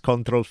was less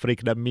control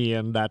freak than me,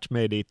 and that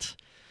made it...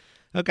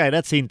 Okay,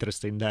 that's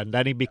interesting then.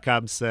 Then it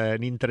becomes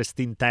an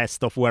interesting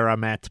test of where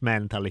I'm at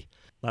mentally.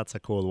 That's a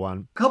cool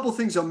one. A couple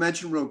things I'll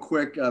mention real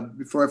quick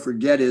before I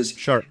forget is...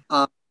 Sure.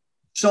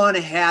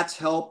 Sauna hats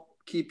help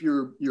keep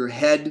your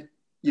head,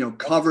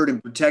 covered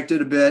and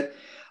protected a bit.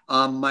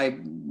 My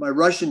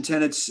Russian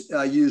tenants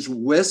use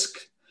whisk,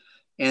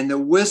 and the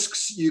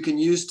whisks you can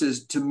use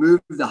to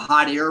move the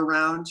hot air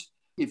around.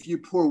 If you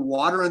pour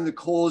water on the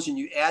coals and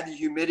you add the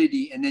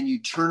humidity and then you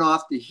turn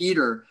off the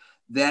heater,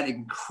 that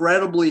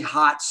incredibly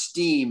hot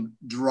steam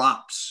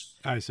drops.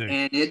 I see.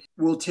 And it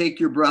will take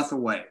your breath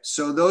away.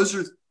 So those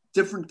are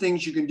different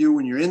things you can do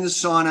when you're in the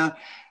sauna.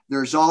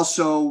 There's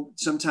also,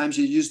 sometimes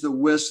you use the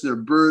whisk, they're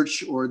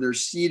birch or they're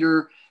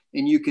cedar,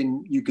 and you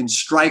can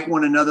strike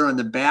one another on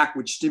the back,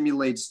 which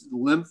stimulates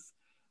lymph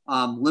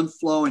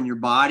flow in your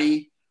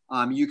body.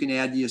 You can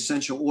add the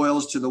essential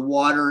oils to the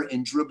water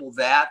and dribble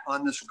that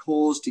on the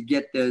coals to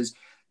get those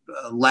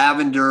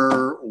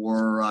lavender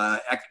or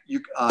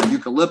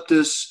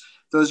eucalyptus.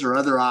 Those are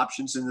other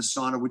options in the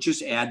sauna, which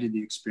just add to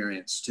the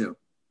experience too.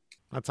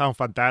 That sounds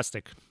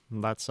fantastic.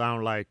 That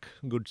sounds like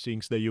good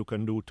things that you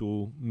can do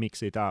to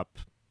mix it up.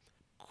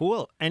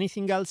 Cool.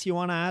 Anything else you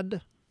want to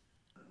add?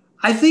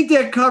 I think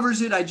that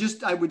covers it. I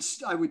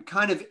would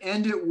kind of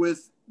end it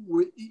with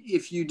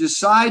if you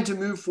decide to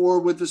move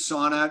forward with the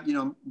sauna,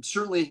 I'm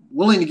certainly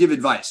willing to give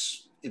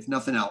advice, if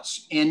nothing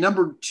else. And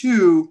number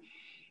 2,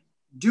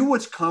 do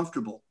what's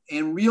comfortable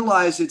and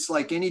realize it's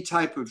like any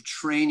type of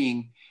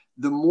training.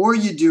 The more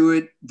you do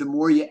it, the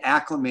more you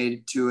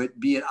acclimate to it,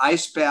 be it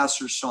ice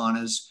baths or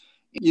saunas.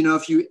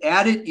 If you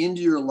add it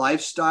into your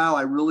lifestyle,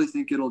 I really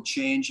think it'll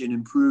change and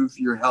improve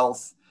your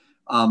health,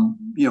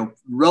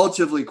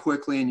 relatively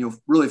quickly, and you'll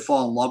really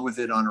fall in love with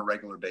it on a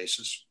regular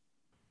basis.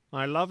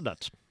 I love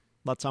that.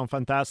 That sounds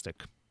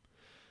fantastic.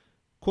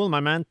 Cool, my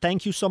man.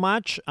 Thank you so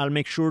much. I'll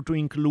make sure to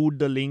include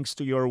the links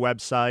to your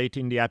website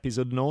in the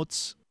episode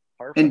notes.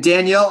 And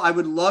Danielle, I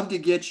would love to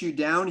get you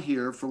down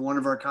here for one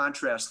of our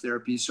contrast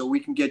therapies so we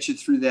can get you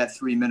through that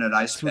 3-minute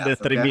ice bath.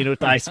 The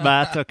 3-minute ice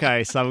bath?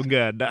 Okay, sound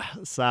good.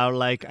 Sound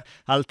like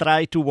I'll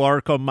try to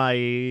work on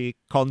my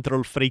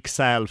control freak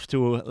self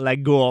to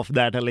let go of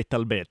that a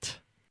little bit.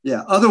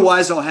 Yeah,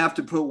 otherwise I'll have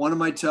to put one of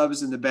my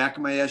tubs in the back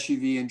of my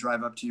SUV and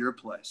drive up to your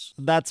place.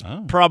 That's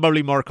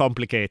probably more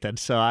complicated.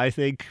 So I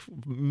think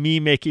me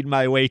making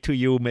my way to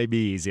you may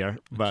be easier.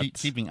 But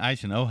keeping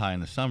ice in Ojai in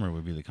the summer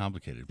would be the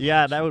complicated part.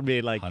 Yeah, that would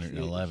be like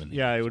 111.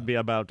 Yeah, it would be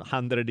about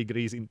 100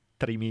 degrees in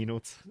 3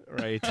 minutes,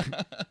 right?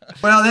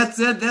 Well,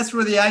 that's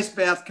where the ice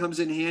bath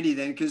comes in handy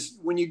then, because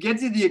when you get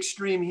to the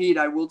extreme heat,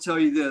 I will tell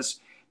you this.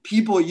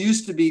 People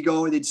used to be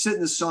they'd sit in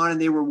the sauna and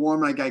they were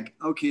warm. Like,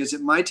 okay, is it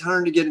my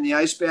turn to get in the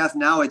ice bath?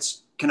 Now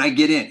it's, can I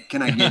get in?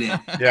 Can I get in?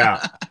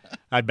 Yeah,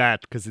 I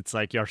bet, because it's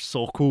like you're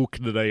so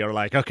cooked that you're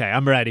like, okay,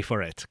 I'm ready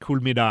for it. Cool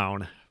me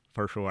down,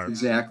 for sure.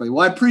 Exactly.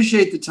 Well, I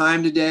appreciate the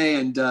time today,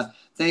 and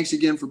thanks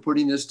again for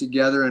putting this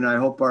together, and I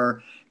hope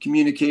our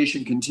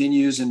communication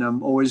continues, and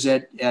I'm always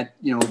at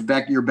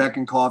your beck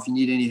and call if you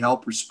need any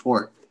help or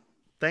support.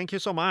 Thank you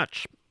so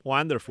much.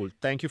 Wonderful.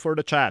 Thank you for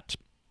the chat.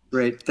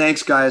 Great.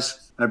 Thanks,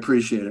 guys. I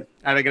appreciate it.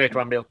 Have a great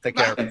one, Bill. Take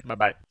care. Bye.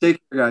 Bye-bye. Take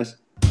care, guys.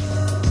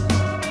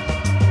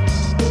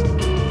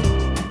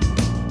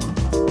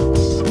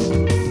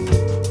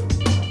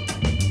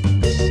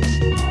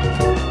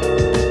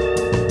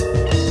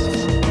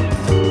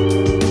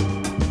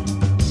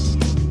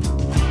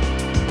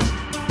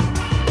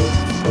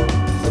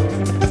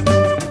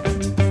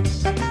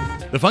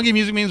 The funky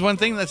music means one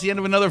thing. That's the end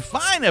of another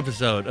fine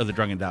episode of the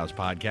Drunken Taoist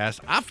podcast.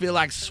 I feel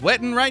like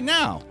sweating right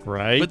now.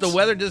 Right. But the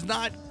weather does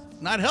not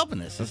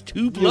helping us. It's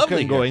too You lovely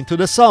can go here. into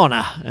the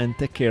sauna and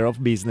take care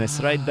of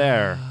business right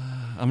there.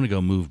 I'm going to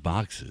go move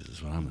boxes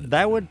is what I'm going to do.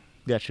 That would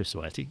Get you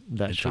sweaty.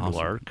 That should awesome.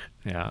 work.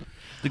 Yeah.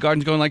 The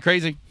garden's going like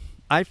crazy.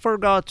 I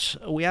forgot,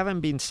 we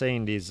haven't been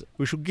saying this.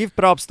 We should give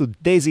props to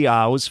Daisy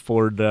House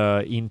for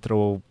the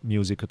intro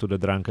music to the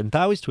Drunken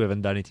Taoist. We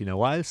haven't done it in a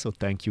while, so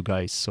thank you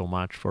guys so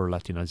much for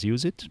letting us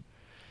use it.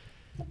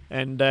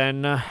 And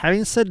then,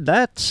 having said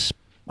that,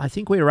 I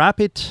think we wrap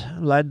it.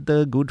 Let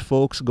the good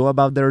folks go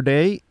about their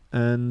day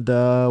and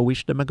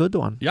wish them a good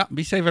one. Yeah,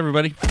 be safe,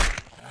 everybody.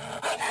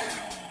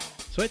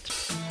 Sweet.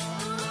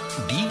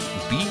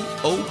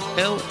 DBOLELLI.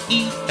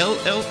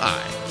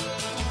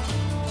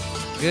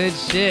 Good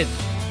shit.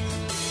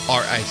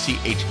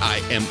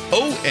 RICHIMON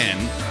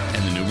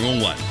and the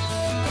numeral 1.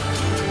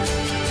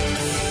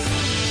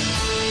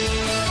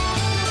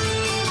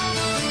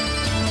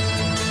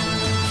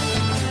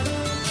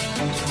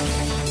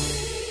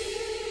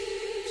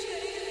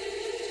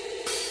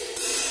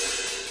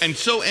 And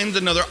so ends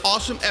another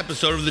awesome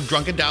episode of the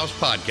Drunken Taoist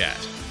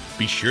podcast.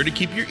 Be sure to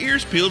keep your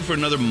ears peeled for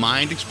another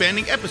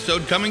mind-expanding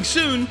episode coming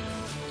soon.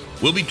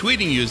 We'll be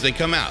tweeting you as they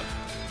come out.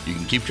 You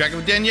can keep track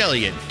of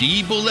Daniele at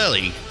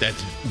dbolelli,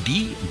 that's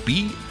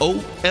DBOLELLI.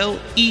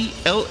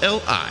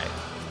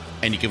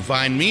 And you can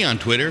find me on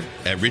Twitter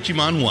at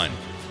RichieMon1,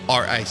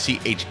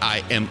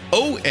 RICHIMON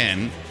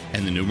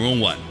and the numeral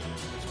 1.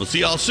 We'll see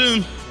y'all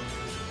soon.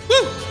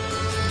 Woo!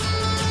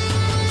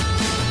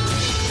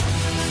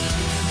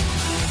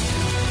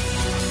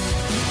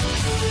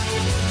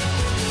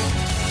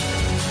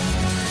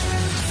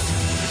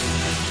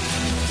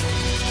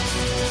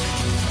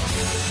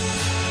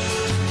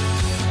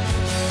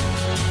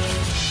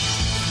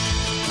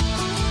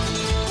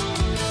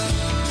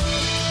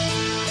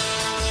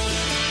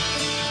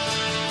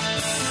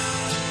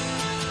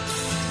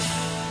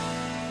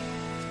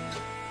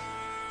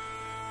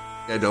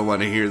 I don't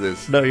want to hear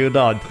this. No, you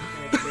don't.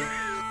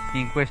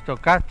 In questo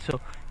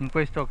caso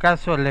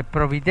le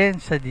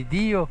provvidenza di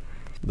Dio.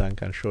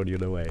 Duncan showed you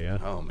the way, yeah?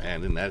 Oh man,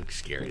 isn't that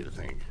scary to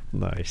think?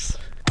 Nice.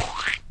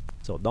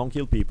 So don't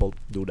kill people,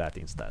 do that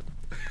instead.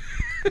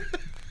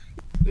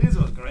 This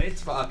was great.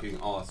 It's fucking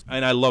awesome.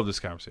 And I love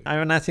this conversation. I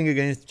have nothing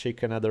against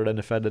chicken other than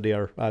the fact that they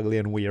are ugly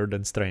and weird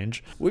and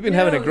strange. We've been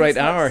having a great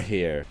hour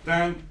here.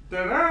 Dun,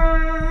 dun,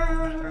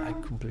 dun. I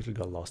completely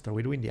got lost. Are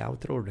we doing the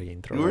outro or the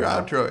intro? We're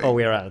outroing. Oh,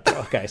 we're outro.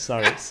 Okay,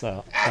 sorry.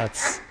 So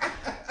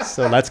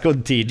let's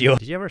continue.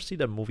 Did you ever see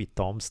the movie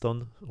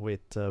Tombstone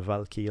with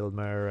Val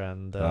Kilmer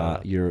and...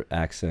 Your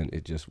accent,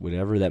 it just,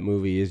 whatever that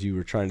movie is you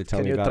were trying to tell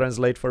Can me you about.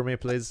 translate for me,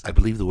 please? I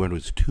believe the word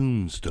was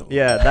tombstone.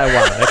 Yeah, that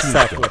one,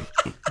 exactly.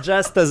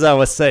 Just as I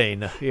was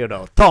saying,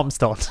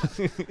 Tombstone.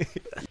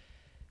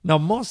 Now,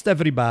 most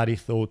everybody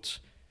thought...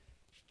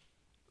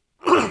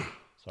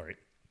 Sorry.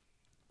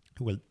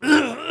 We'll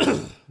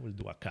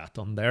do a cut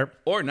on there.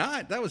 Or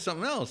not. That was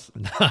something else.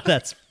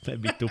 That's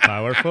maybe too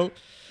powerful.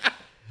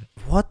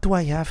 What do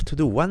I have to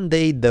do? One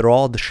day the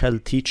rod shall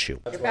teach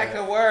you. Get back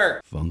to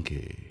work.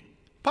 Funky.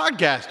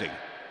 Podcasting.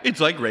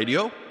 It's like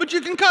radio, but you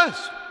can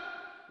cuss.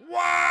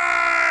 What?